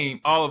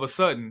came all of a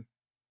sudden,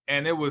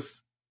 and it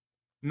was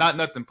not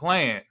nothing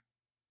planned.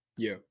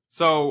 Yeah.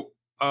 So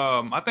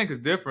I think it's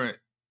different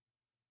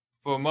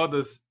for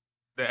mothers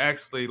that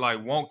actually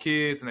like want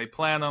kids and they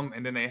plan them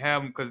and then they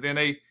have them because then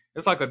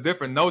it's like a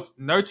different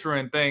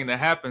nurturing thing that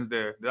happens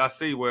there that I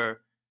see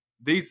where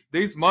these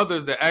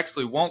mothers that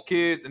actually want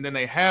kids and then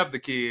they have the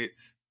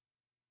kids,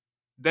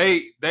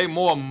 they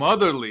more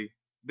motherly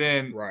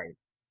than Right.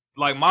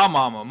 like my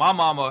mama. My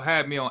mama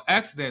had me on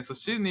accident, so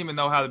she didn't even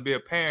know how to be a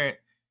parent,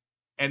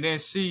 and then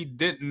she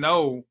didn't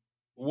know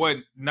what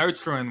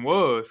nurturing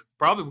was,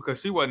 probably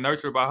because she wasn't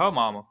nurtured by her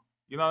mama.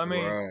 You know what I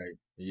mean? Right.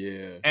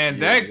 Yeah. And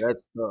Yeah. that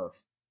That's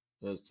tough.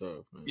 That's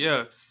tough, man.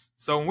 yes.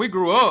 So when we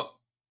grew up,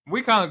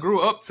 we kind of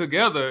grew up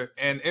together,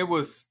 and it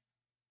wasn't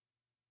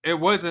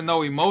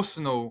no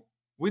emotional.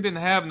 We didn't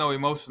have no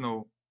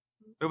emotional.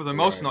 It was Right.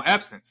 emotional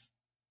absence.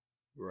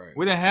 Right.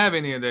 We didn't have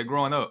any of that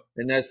growing up.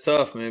 And that's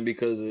tough, man,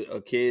 because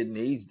a kid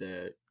needs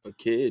that. A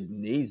kid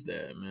needs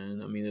that,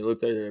 man. I mean, they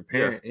looked at their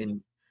Yeah. parent,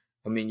 and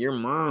I mean, your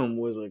mom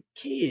was a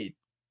kid.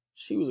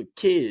 She was a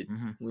kid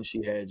Mm-hmm. when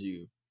she had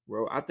you,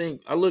 bro. I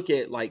think I look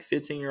at like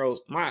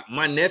 15-year-olds.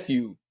 My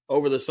nephew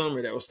over the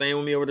summer that was staying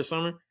with me over the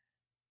summer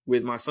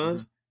with my Mm-hmm.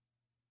 sons,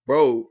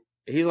 bro.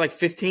 He's like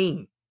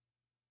 15.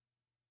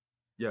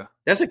 Yeah.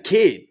 That's a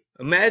kid.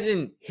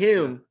 Imagine Yeah.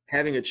 him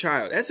having a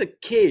child. That's a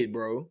kid,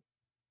 bro.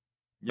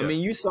 I Yeah.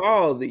 mean, you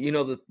saw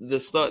the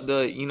stuff,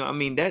 I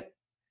mean,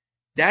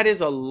 that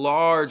is a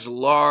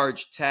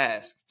large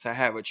task to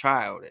have a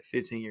child at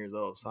 15 years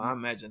old. So Mm-hmm. I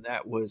imagine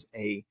that was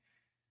a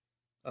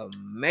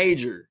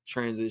major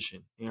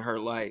transition in her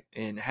life,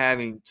 and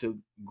having to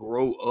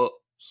grow up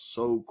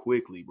so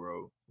quickly,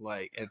 bro.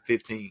 Like at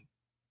 15.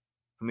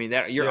 I mean,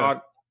 that Yeah.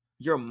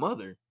 you're a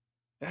mother.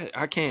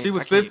 I can't She I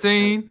was can't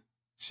 15.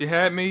 She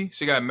had me.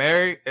 She got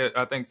married at,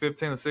 I think,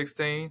 15 or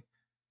 16.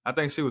 I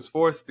think she was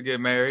forced to get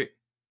married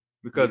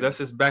because Yeah, that's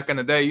just back in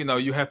the day.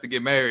 You have to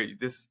get married.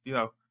 This.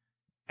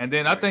 And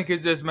then I right. think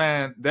it's just,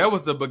 man, that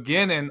was the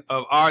beginning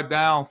of our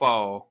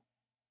downfall.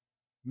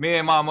 Me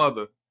and my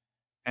mother.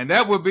 And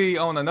that would be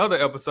on another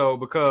episode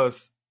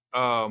because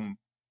um,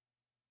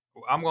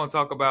 I'm going to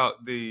talk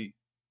about the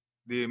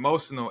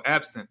emotional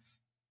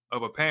absence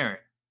of a parent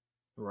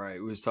Right.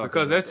 We was talking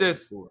because about that's that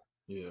just, before.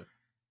 Yeah.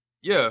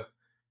 yeah,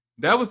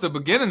 that was the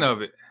beginning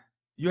of it.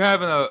 You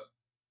having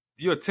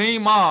you're a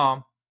teen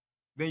mom,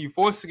 then you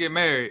forced to get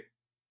married,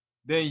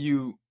 then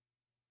you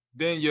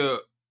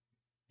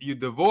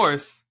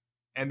divorce,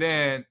 and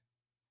then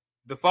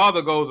the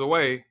father goes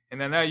away, and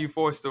then now you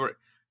forced to.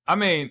 I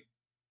mean,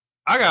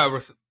 I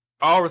got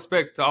all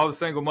respect to all the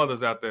single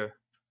mothers out there,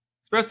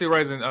 especially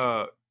raising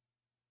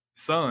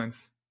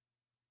sons.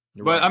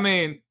 But I Right.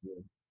 mean,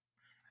 Yeah.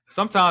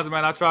 sometimes,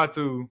 man, I try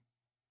to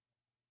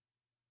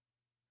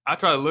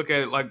look at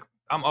it like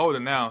I'm older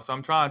now, so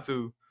I'm trying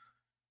to.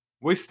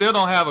 We still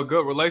don't have a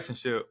good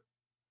relationship,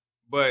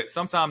 but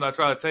sometimes I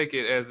try to take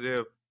it as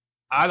if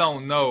I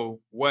don't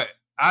know what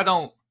I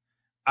don't.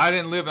 I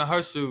didn't live in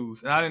her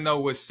shoes, and I didn't know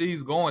what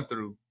she's going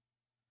through.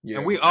 And Yeah.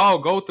 we all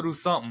go through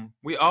something.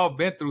 We all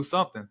been through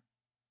something.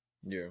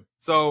 Yeah.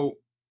 So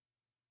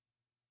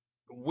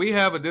we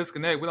have a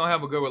disconnect. We don't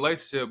have a good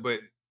relationship, but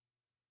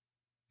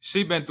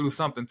she been through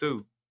something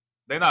too.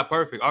 They're not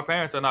perfect. Our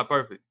parents are not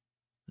perfect.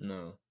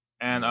 No.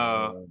 And Not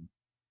at all.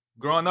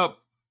 growing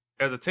up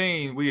as a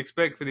teen, we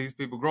expect for these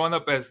people. Growing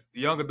up as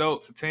young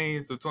adults,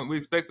 teens, we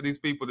expect for these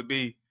people to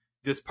be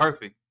just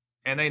perfect,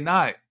 and they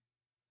not.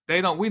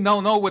 They don't. We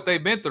don't know what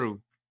they've been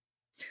through.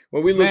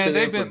 Well, we look to Man,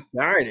 they've them for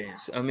been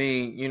guidance. I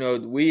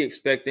mean, we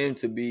expect them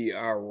to be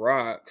our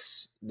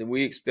rocks.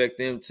 We expect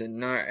them to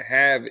not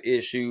have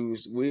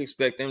issues. We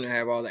expect them to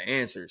have all the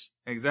answers.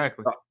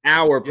 exactly.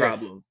 Our Yes,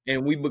 problem.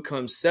 And we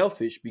become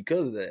selfish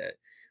because of that.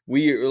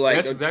 We are like,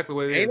 that's exactly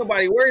what it ain't is.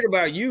 nobody worried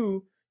about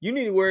you. You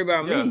need to worry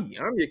about Yeah, me.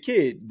 I'm your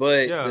kid.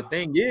 But the yeah.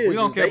 thing We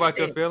don't is care they about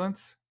your can't.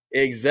 feelings.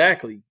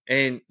 Exactly.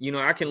 And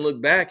I can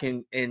look back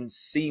and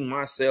see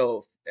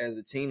myself as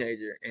a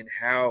teenager and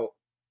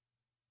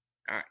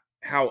I,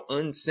 how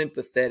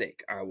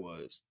unsympathetic I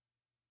was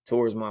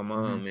towards my Mm-hmm.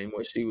 mom and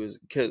what she was,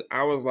 because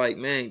I was like,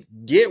 man,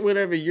 get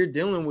whatever you're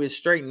dealing with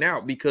straightened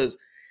out, because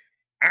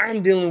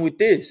I'm dealing with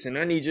this and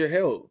I need your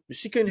help. But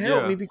she couldn't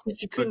help me Yeah, because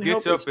she couldn't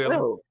forget help your herself.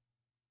 feelings.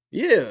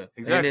 Yeah. And it's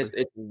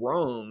Exactly. it's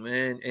wrong,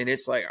 man. And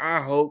it's like,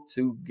 I hope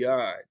to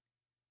God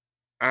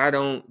I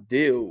don't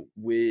deal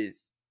with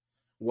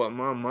what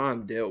my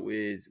mom dealt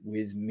with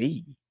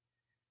me,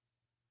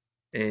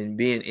 and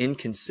being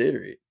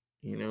inconsiderate,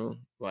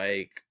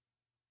 like,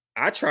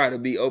 I try to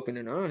be open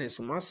and honest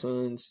with my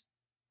sons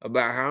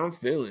about how I'm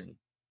feeling.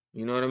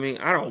 You know what I mean?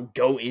 I don't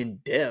go in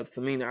depth.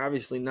 I mean,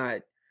 obviously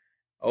not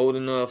old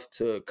enough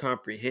to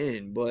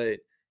comprehend, but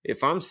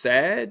if I'm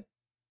sad,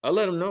 I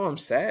let them know I'm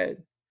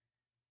sad.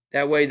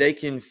 That way they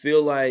can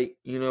feel like,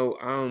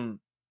 I'm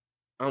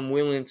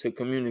willing to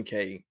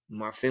communicate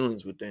my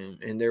feelings with them,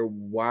 and they're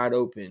wide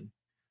open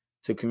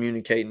to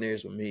communicating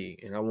theirs with me.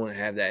 And I want to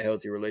have that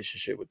healthy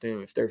relationship with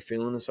them if they're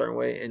feeling a certain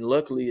way. And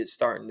luckily it's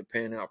starting to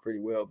pan out pretty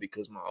well,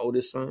 because my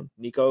oldest son,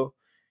 Nico,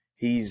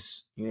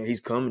 he's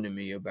coming to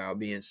me about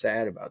being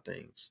sad about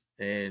things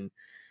and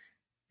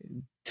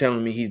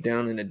telling me he's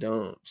down in the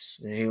dumps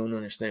and he don't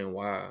understand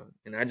why.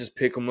 And I just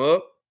pick him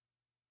up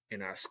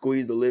and I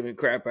squeeze the living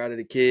crap out of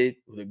the kid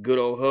with a good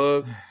old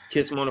hug,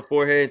 kiss him on the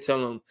forehead, and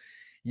tell him,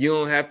 you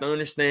don't have to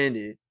understand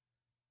it,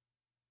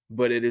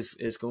 but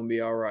it's gonna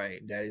be all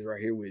right. Daddy's right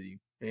here with you.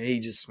 And he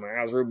just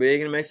smiles real big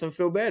and it makes him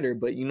feel better.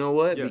 But you know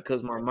what? Yeah,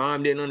 Because my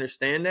mom didn't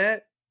understand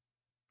that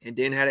and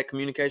didn't have that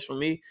communication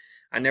with me,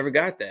 I never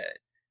got that.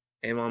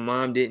 And my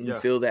mom didn't yeah.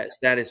 feel that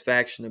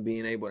satisfaction of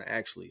being able to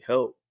actually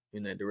help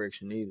in that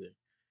direction either.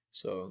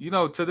 So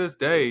To this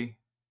day,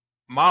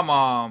 my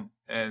mom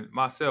and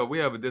myself, we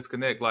have a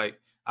disconnect. Like,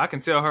 I can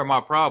tell her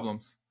my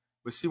problems,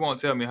 but she won't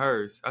tell me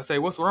hers. I say,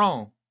 "What's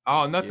wrong?"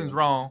 "Oh, yeah, nothing's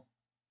wrong."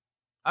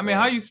 I mean,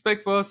 how right. you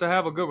expect for us to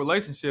have a good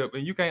relationship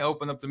and you can't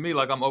open up to me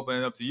like I'm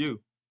opening up to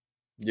you?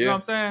 You know what Yeah,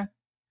 I'm saying?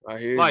 I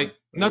hear you. Like,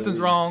 I nothing's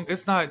hear you. wrong.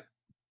 It's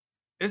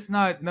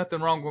not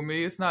nothing wrong with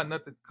me. It's not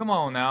nothing. Come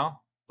on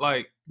now.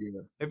 Like,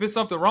 Yeah, if it's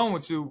something wrong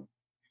with you,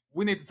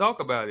 we need to talk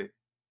about it.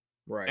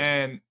 right.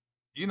 And,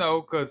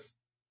 because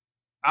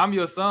I'm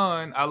your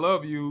son. I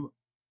love you.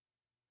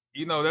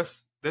 You know,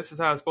 this is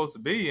how it's supposed to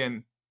be.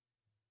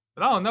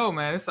 But I don't know,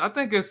 man. I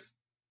think it's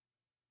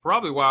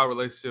probably why our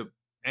relationship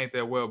ain't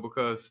that well,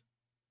 because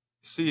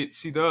she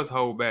does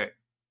hold back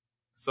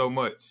so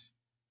much,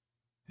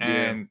 Yeah,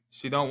 and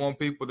she don't want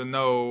people to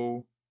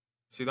know.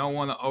 She don't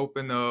want to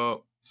open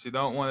up. She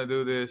don't want to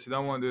do this. She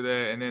don't want to do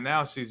that. And then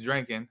now she's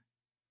drinking.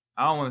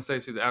 I don't want to say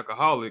she's an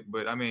alcoholic,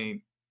 but I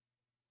mean,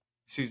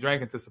 she's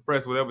drinking to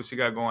suppress whatever she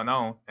got going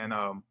on.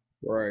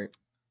 right.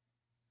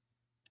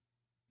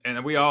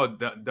 And we all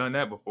done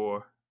that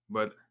before.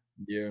 But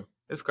Yeah,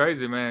 it's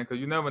crazy, man, because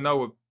you never know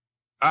what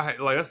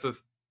like. That's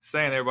just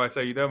saying, everybody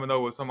say you never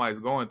know what somebody's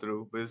going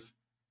through. But it's,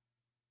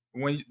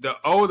 the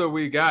older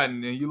we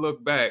gotten, and you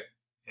look back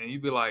and you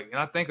be like, and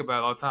I think about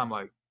it all the time,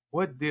 like,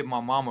 what did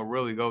my mama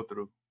really go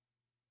through?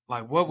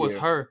 Like, what was yeah.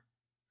 her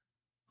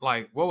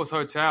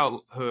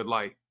childhood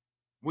like?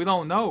 We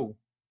don't know.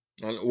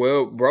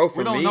 Well, bro, We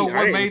for don't me, know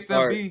what made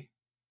them be.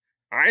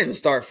 I didn't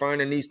start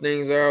finding these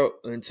things out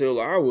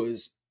until I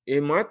was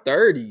in my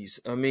 30s.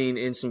 I mean,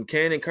 in some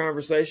candid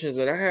conversations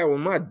that I had with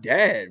my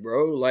dad,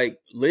 bro. Like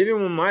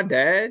living with my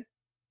dad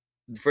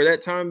for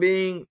that time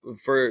being,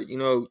 for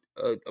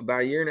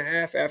about a year and a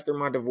half after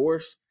my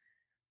divorce,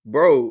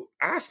 bro,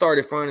 I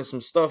started finding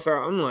some stuff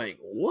out. I'm like,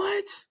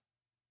 what?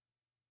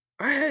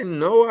 I had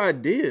no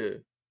idea.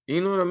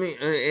 You know what I mean?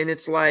 And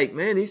it's like,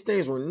 man, these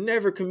things were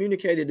never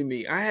communicated to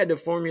me. I had to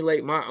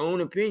formulate my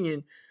own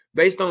opinion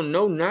based on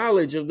no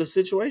knowledge of the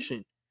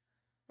situation.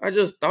 I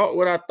just thought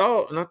what I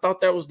thought, and I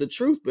thought that was the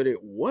truth, but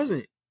it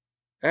wasn't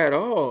at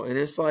all. And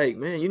it's like,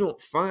 man, you don't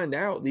find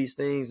out these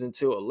things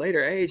until a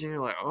later age, and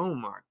you're like, oh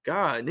my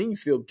God. And then you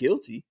feel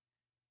guilty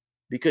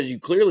because you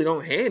clearly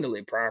don't handle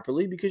it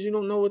properly because you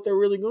don't know what they're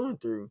really going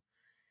through.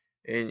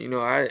 And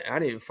I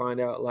didn't find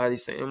out a lot of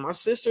these things. And my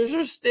sisters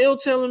are still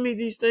telling me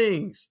these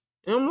things.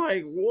 And I'm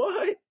like,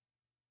 what?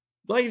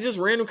 Like just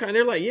random kind.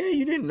 They're like, yeah,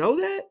 you didn't know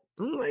that?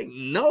 I'm like,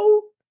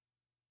 no.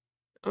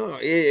 Oh,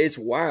 it's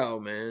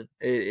wild, man.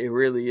 It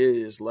really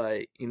is.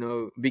 Like,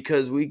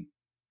 because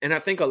and I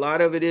think a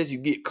lot of it is you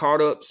get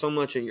caught up so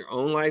much in your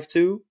own life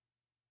too,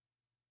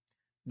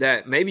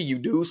 that maybe you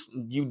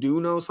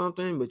do know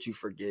something, but you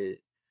forget.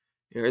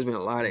 There's been a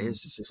lot of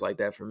instances like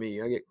that for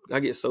me. I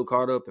get so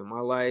caught up in my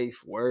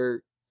life,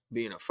 work,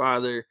 being a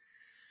father,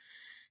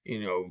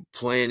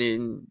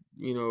 planning,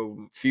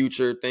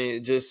 future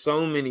things, just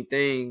so many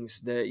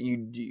things that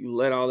you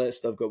let all that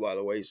stuff go by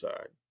the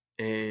wayside.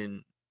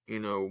 And,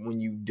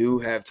 when you do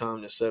have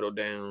time to settle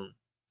down,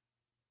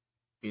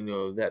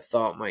 that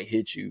thought might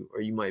hit you,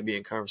 or you might be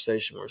in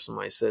conversation where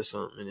somebody says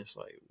something and it's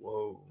like,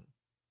 whoa,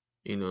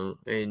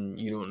 and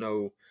you don't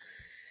know,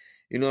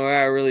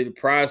 how really to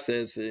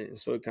process it.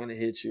 So it kind of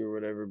hits you or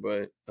whatever.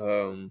 But,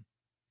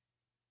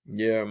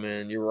 yeah,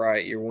 man, you're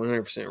right. You're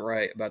 100%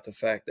 right about the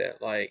fact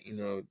that, like,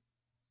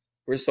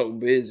 we're so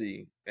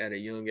busy at a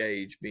young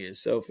age being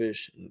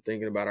selfish and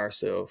thinking about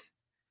ourselves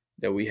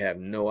that we have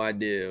no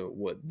idea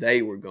what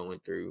they were going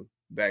through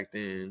back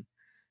then.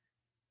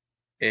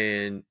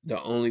 And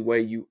the only way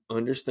you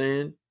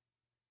understand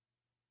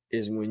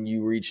is when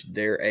you reach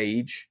their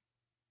age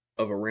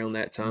of around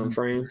that time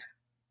frame,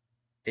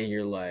 and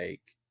you're like,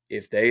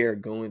 if they are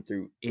going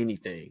through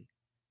anything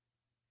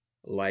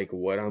like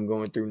what I'm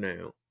going through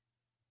now,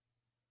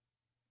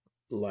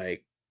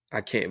 like, I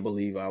can't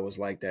believe I was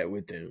like that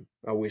with them.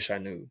 I wish I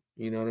knew.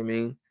 You know what I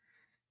mean?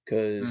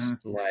 Because,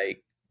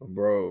 like,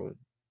 bro,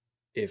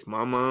 if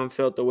my mom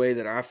felt the way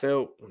that I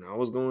felt when I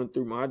was going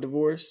through my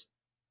divorce,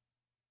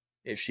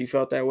 if she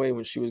felt that way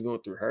when she was going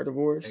through her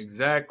divorce,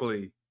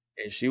 Exactly.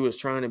 and she was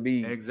trying to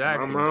be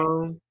my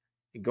mom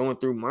and going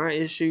through my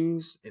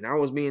issues, and I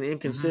was being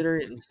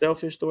inconsiderate and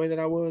selfish the way that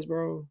I was,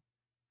 bro,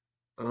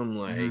 I'm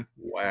like,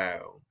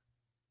 wow,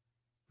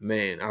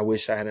 man, I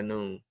wish I had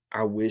known.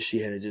 I wish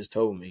she had just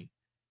told me.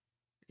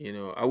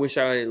 I wish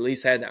I at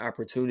least had the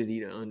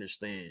opportunity to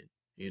understand,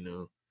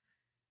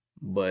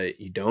 but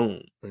you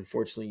don't.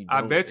 Unfortunately, you don't.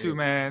 I bet you,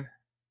 man.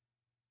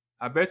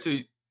 I bet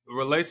you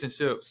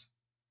relationships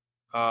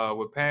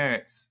with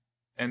parents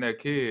and their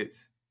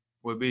kids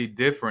would be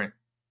different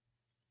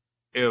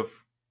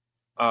if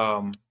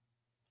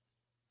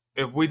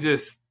we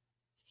just,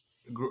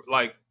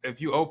 like, if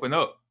you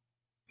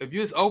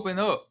just open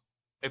up,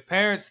 if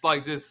parents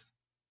like just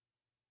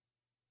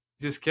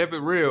kept it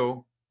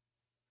real,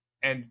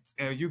 and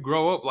you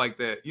grow up like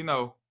that,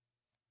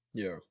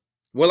 Yeah.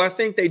 Well, I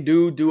think they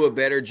do a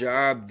better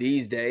job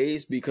these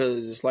days,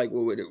 because it's like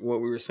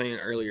what we were saying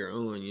earlier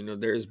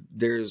on. There's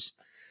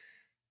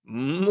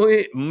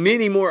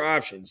many more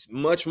options,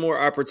 much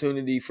more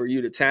opportunity for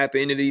you to tap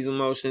into these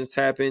emotions,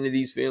 tap into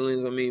these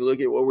feelings. I mean, look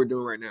at what we're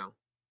doing right now.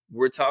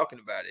 We're talking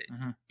about it.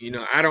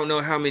 I don't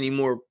know how many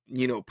more,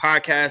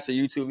 podcasts or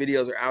YouTube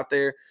videos are out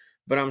there,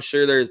 but I'm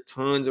sure there's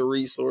tons of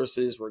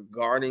resources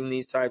regarding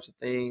these types of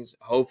things.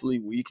 Hopefully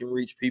we can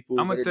reach people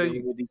that are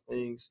dealing with these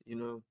things,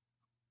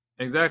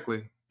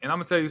 Exactly. And I'm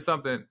going to tell you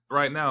something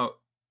right now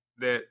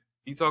that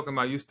you talking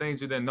about, things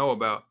you didn't know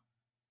about.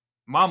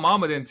 My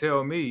mama didn't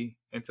tell me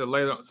until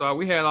later. So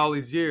we had all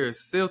these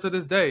years, still to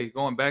this day,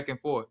 going back and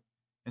forth.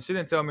 And she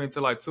didn't tell me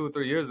until like 2 or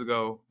 3 years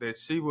ago that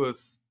she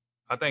was,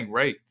 I think,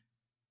 raped.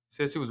 She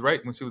said she was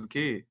raped when she was a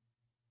kid.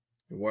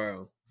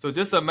 Wow. So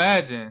just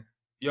imagine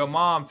your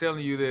mom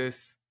telling you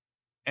this,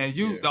 and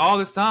you Yeah. all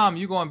this time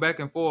you going back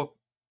and forth,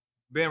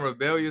 being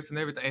rebellious and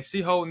everything, and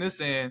she holding this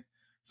in.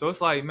 So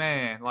it's like,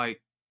 man,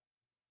 like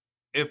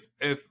if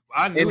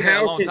I And knew that a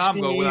how long could time she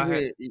ago, would I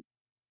had even?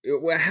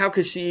 Well, how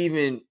could she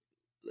even?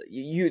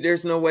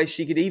 There's no way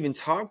she could even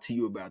talk to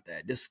you about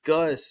that,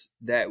 discuss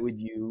that with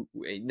you.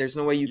 There's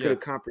no way you could yeah. have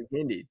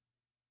comprehended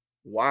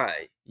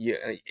why. Yeah,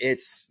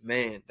 it's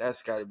man,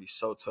 that's got to be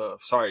so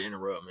tough. Sorry to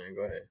interrupt, man.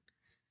 Go ahead.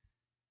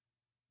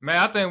 Man,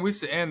 I think we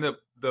should end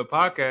the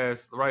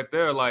podcast right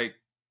there. Like,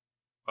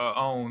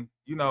 on,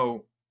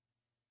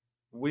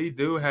 we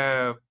do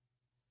have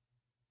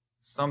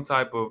some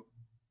type of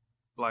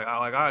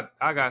I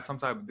got some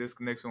type of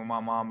disconnection with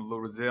my mom, a little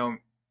resentment.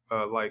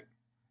 Like,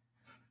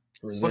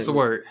 what's the Resentment,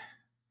 word?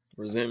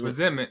 resentment.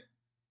 Resentment.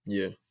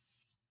 Yeah,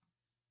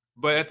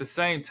 But at the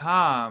same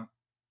time,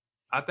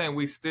 I think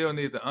we still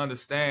need to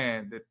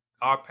understand that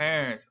our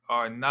parents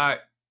are not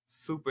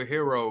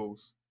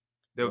superheroes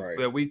right.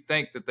 that we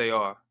think that they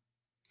are.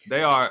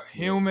 They are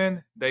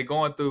human. They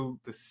going through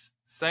the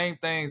same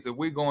things that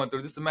we're going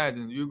through. Just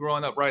imagine you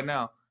growing up right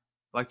now,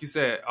 like you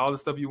said, all the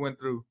stuff you went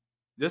through.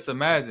 Just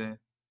imagine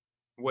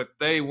what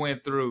they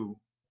went through,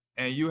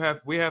 and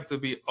we have to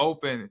be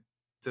open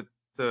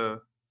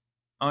to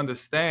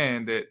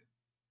understand that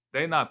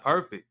they're not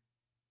perfect,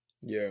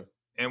 Yeah,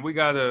 and we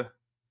gotta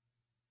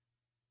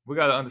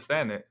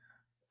understand that.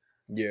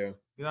 yeah.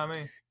 You know what I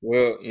mean?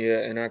 Well,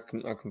 yeah, and I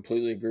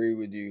completely agree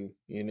with you.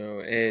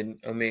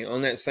 And I mean,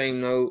 on that same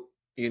note,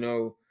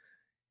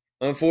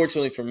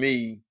 unfortunately for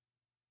me,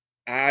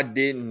 I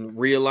didn't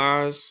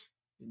realize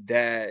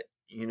that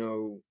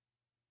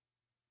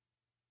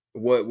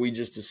what we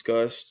just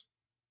discussed.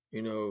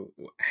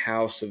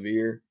 How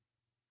severe.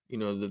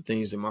 The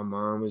things that my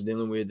mom was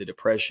dealing with, the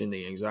depression,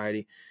 the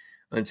anxiety,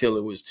 until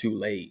it was too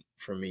late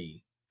for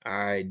me.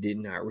 I did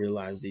not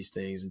realize these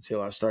things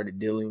until I started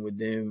dealing with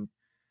them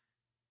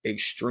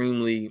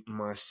extremely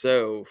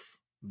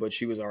myself, but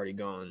she was already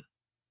gone.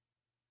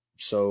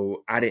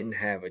 So I didn't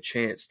have a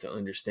chance to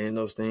understand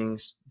those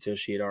things until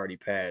she had already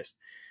passed.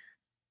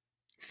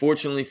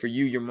 Fortunately for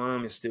you, your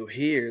mom is still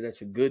here.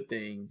 That's a good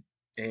thing.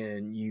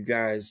 And you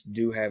guys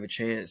do have a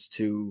chance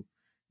to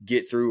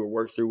get through or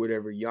work through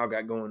whatever y'all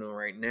got going on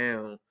right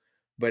now.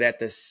 But at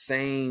the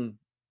same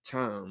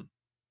time,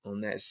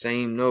 on that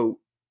same note,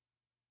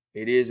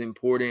 it is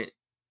important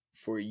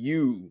for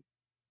you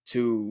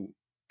to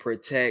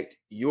protect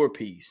your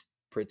peace,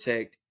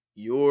 protect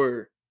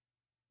your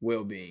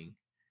well being.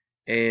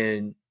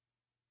 And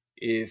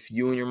if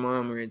you and your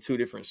mom are in two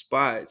different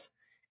spots,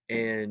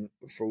 and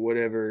for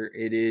whatever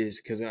it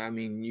is, because I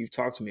mean, you've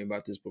talked to me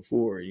about this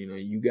before,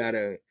 you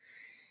gotta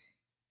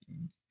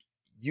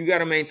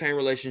maintain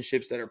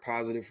relationships that are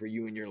positive for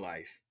you in your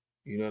life.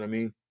 You know what I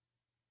mean?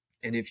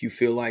 And if you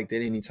feel like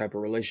that any type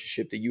of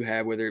relationship that you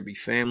have, whether it be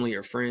family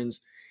or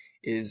friends,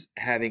 is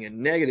having a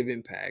negative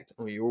impact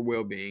on your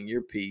well-being,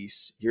 your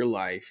peace, your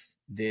life,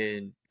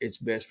 then it's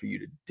best for you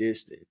to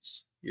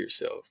distance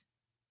yourself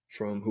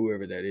from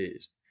whoever that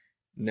is.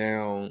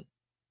 Now,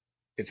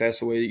 if that's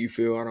the way that you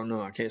feel, I don't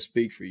know. I can't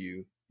speak for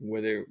you,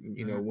 whether,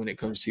 Mm-hmm. when it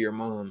comes to your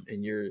mom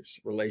and your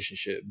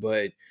relationship,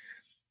 but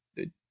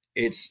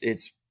it's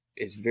it's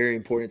it's very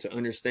important to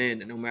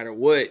understand that no matter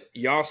what,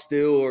 y'all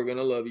still are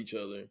gonna love each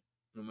other,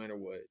 no matter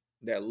what.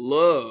 That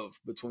love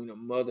between a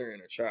mother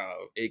and a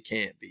child, it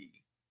can't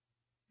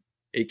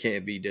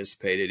be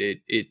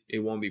dissipated. It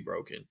won't be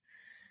broken.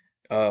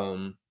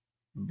 Um,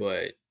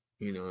 but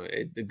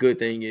the good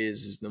thing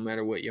is no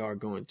matter what y'all are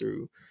going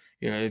through,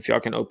 if y'all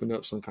can open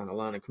up some kind of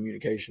line of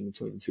communication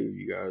between the two of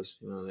you guys,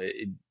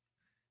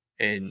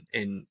 and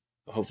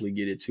hopefully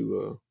get it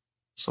to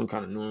some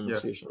kind of Yeah.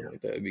 normalcy or something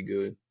like that, would be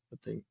good, I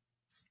think.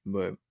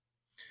 But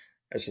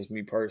that's just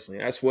me personally.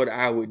 That's what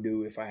I would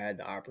do if I had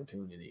the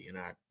opportunity, and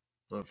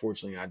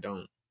unfortunately I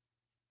don't.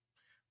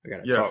 I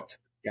gotta Yeah. talk to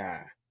the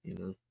guy. Yeah.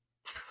 Yeah.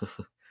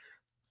 But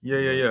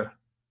Yeah.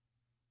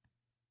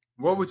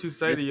 What would you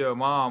say yeah, to your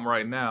mom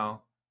right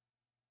now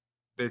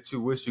that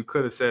you wish you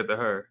could have said to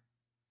her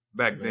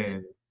back man,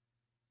 then?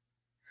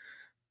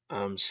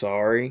 I'm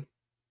sorry.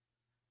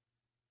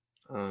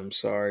 I'm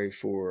sorry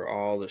for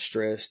all the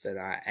stress that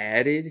I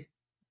added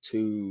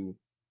to,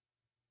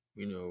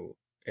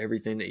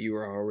 everything that you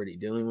were already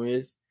dealing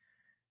with.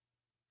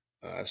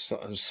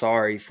 I'm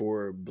sorry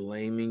for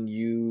blaming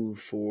you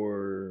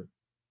for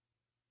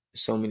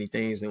so many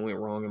things that went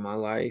wrong in my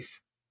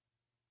life,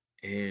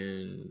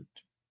 and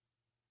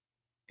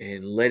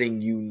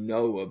letting you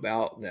know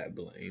about that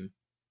blame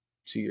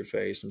to your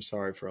face. I'm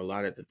sorry for a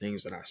lot of the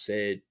things that I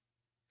said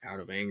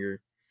out of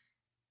anger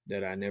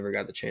that I never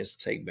got the chance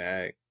to take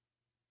back,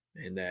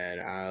 and that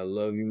I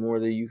love you more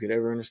than you could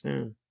ever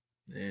understand.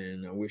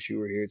 And I wish you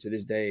were here to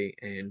this day.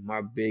 And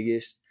my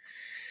biggest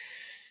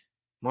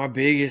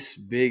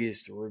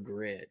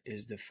regret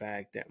is the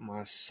fact that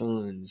my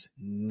sons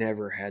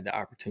never had the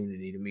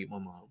opportunity to meet my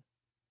mom.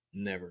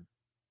 Never.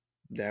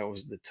 that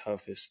was the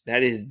toughest.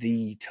 That is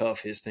the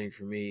toughest thing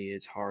for me.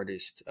 It's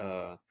hardest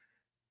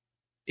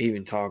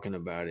even talking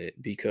about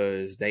it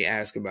because they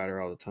ask about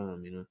her all the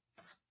time, you know.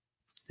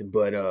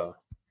 But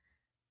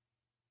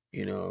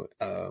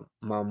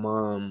my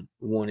mom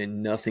wanted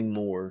nothing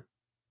more.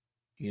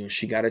 You know,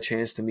 she got a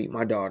chance to meet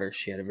my daughter.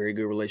 She had a very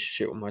good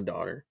relationship with my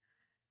daughter.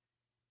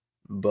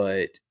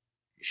 But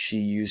she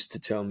used to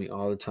tell me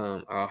all the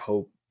time, I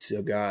hope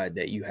to God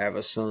that you have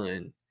a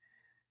son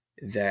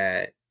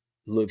that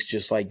looks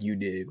just like you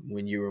did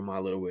when you were my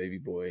little baby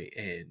boy.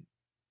 And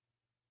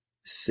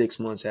 6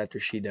 months after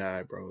she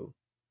died, bro,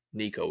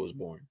 Nico was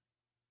born.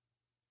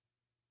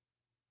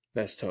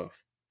 That's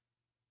tough.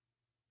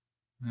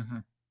 Mm-hmm.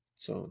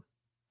 So,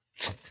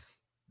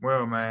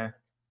 well, man.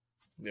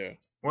 Yeah.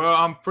 Well,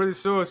 I'm pretty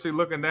sure she's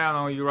looking down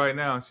on you right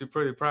now. She's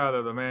pretty proud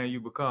of the man you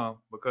become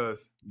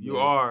because you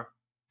are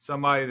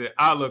somebody that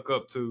I look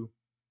up to,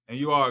 and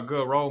you are a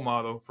good role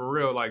model for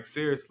real. Like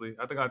seriously,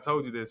 I think I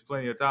told you this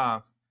plenty of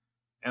times,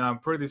 and I'm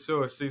pretty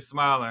sure she's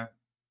smiling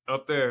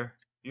up there,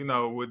 you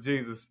know, with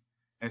Jesus,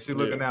 and she's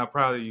looking down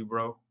proud of you,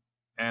 bro.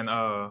 And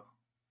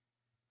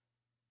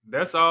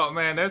that's all,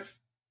 man. That's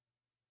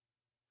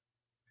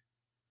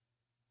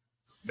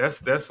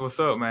what's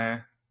up,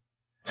 man.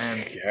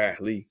 And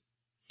golly.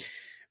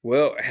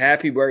 Well,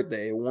 happy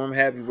birthday. A warm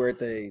happy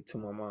birthday to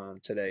my mom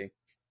today.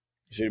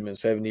 She'd have been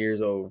 70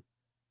 years old.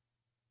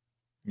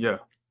 Yeah.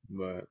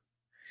 But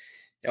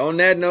on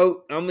that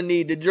note, I'm going to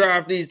need to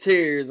drop these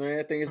tears, man.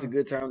 I think it's a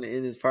good time to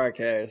end this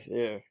podcast.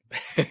 Yeah.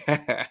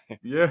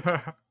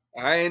 Yeah.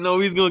 I didn't know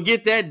he's going to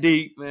get that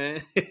deep,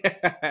 man.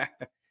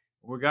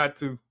 We got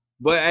to.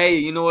 But hey,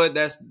 you know what?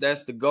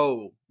 That's the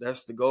goal.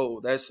 That's the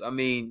goal. I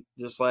mean,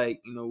 just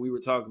like, you know, we were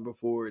talking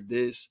before,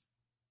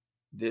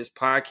 this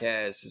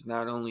podcast is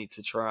not only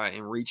to try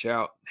and reach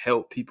out,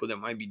 help people that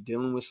might be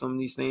dealing with some of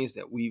these things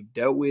that we've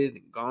dealt with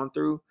and gone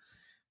through,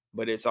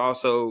 but it's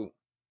also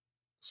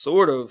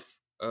sort of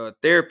a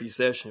therapy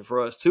session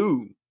for us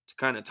too, to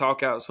kind of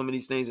talk out some of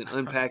these things and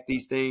unpack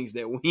these things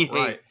that we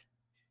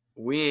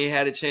ain't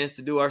had a chance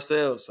to do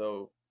ourselves.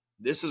 So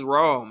this is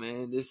raw,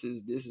 man. This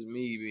is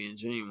me being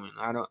genuine.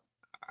 I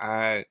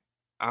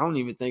don't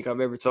even think I've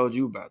ever told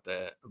you about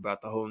that,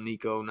 about the whole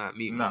Nico not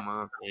meeting my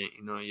mom thing,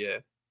 you know.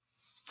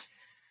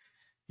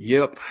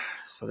 Yep.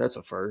 So that's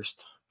a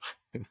first.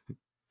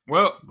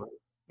 Well,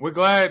 we're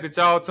glad that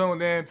y'all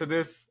tuned in to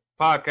this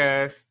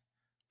podcast.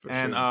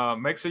 And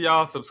make sure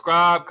y'all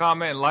subscribe,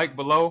 comment, and like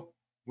below.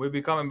 We'll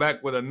be coming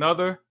back with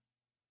another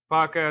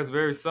podcast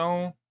very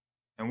soon.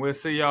 And we'll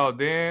see y'all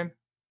then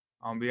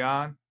on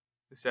Beyond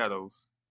the Shadows.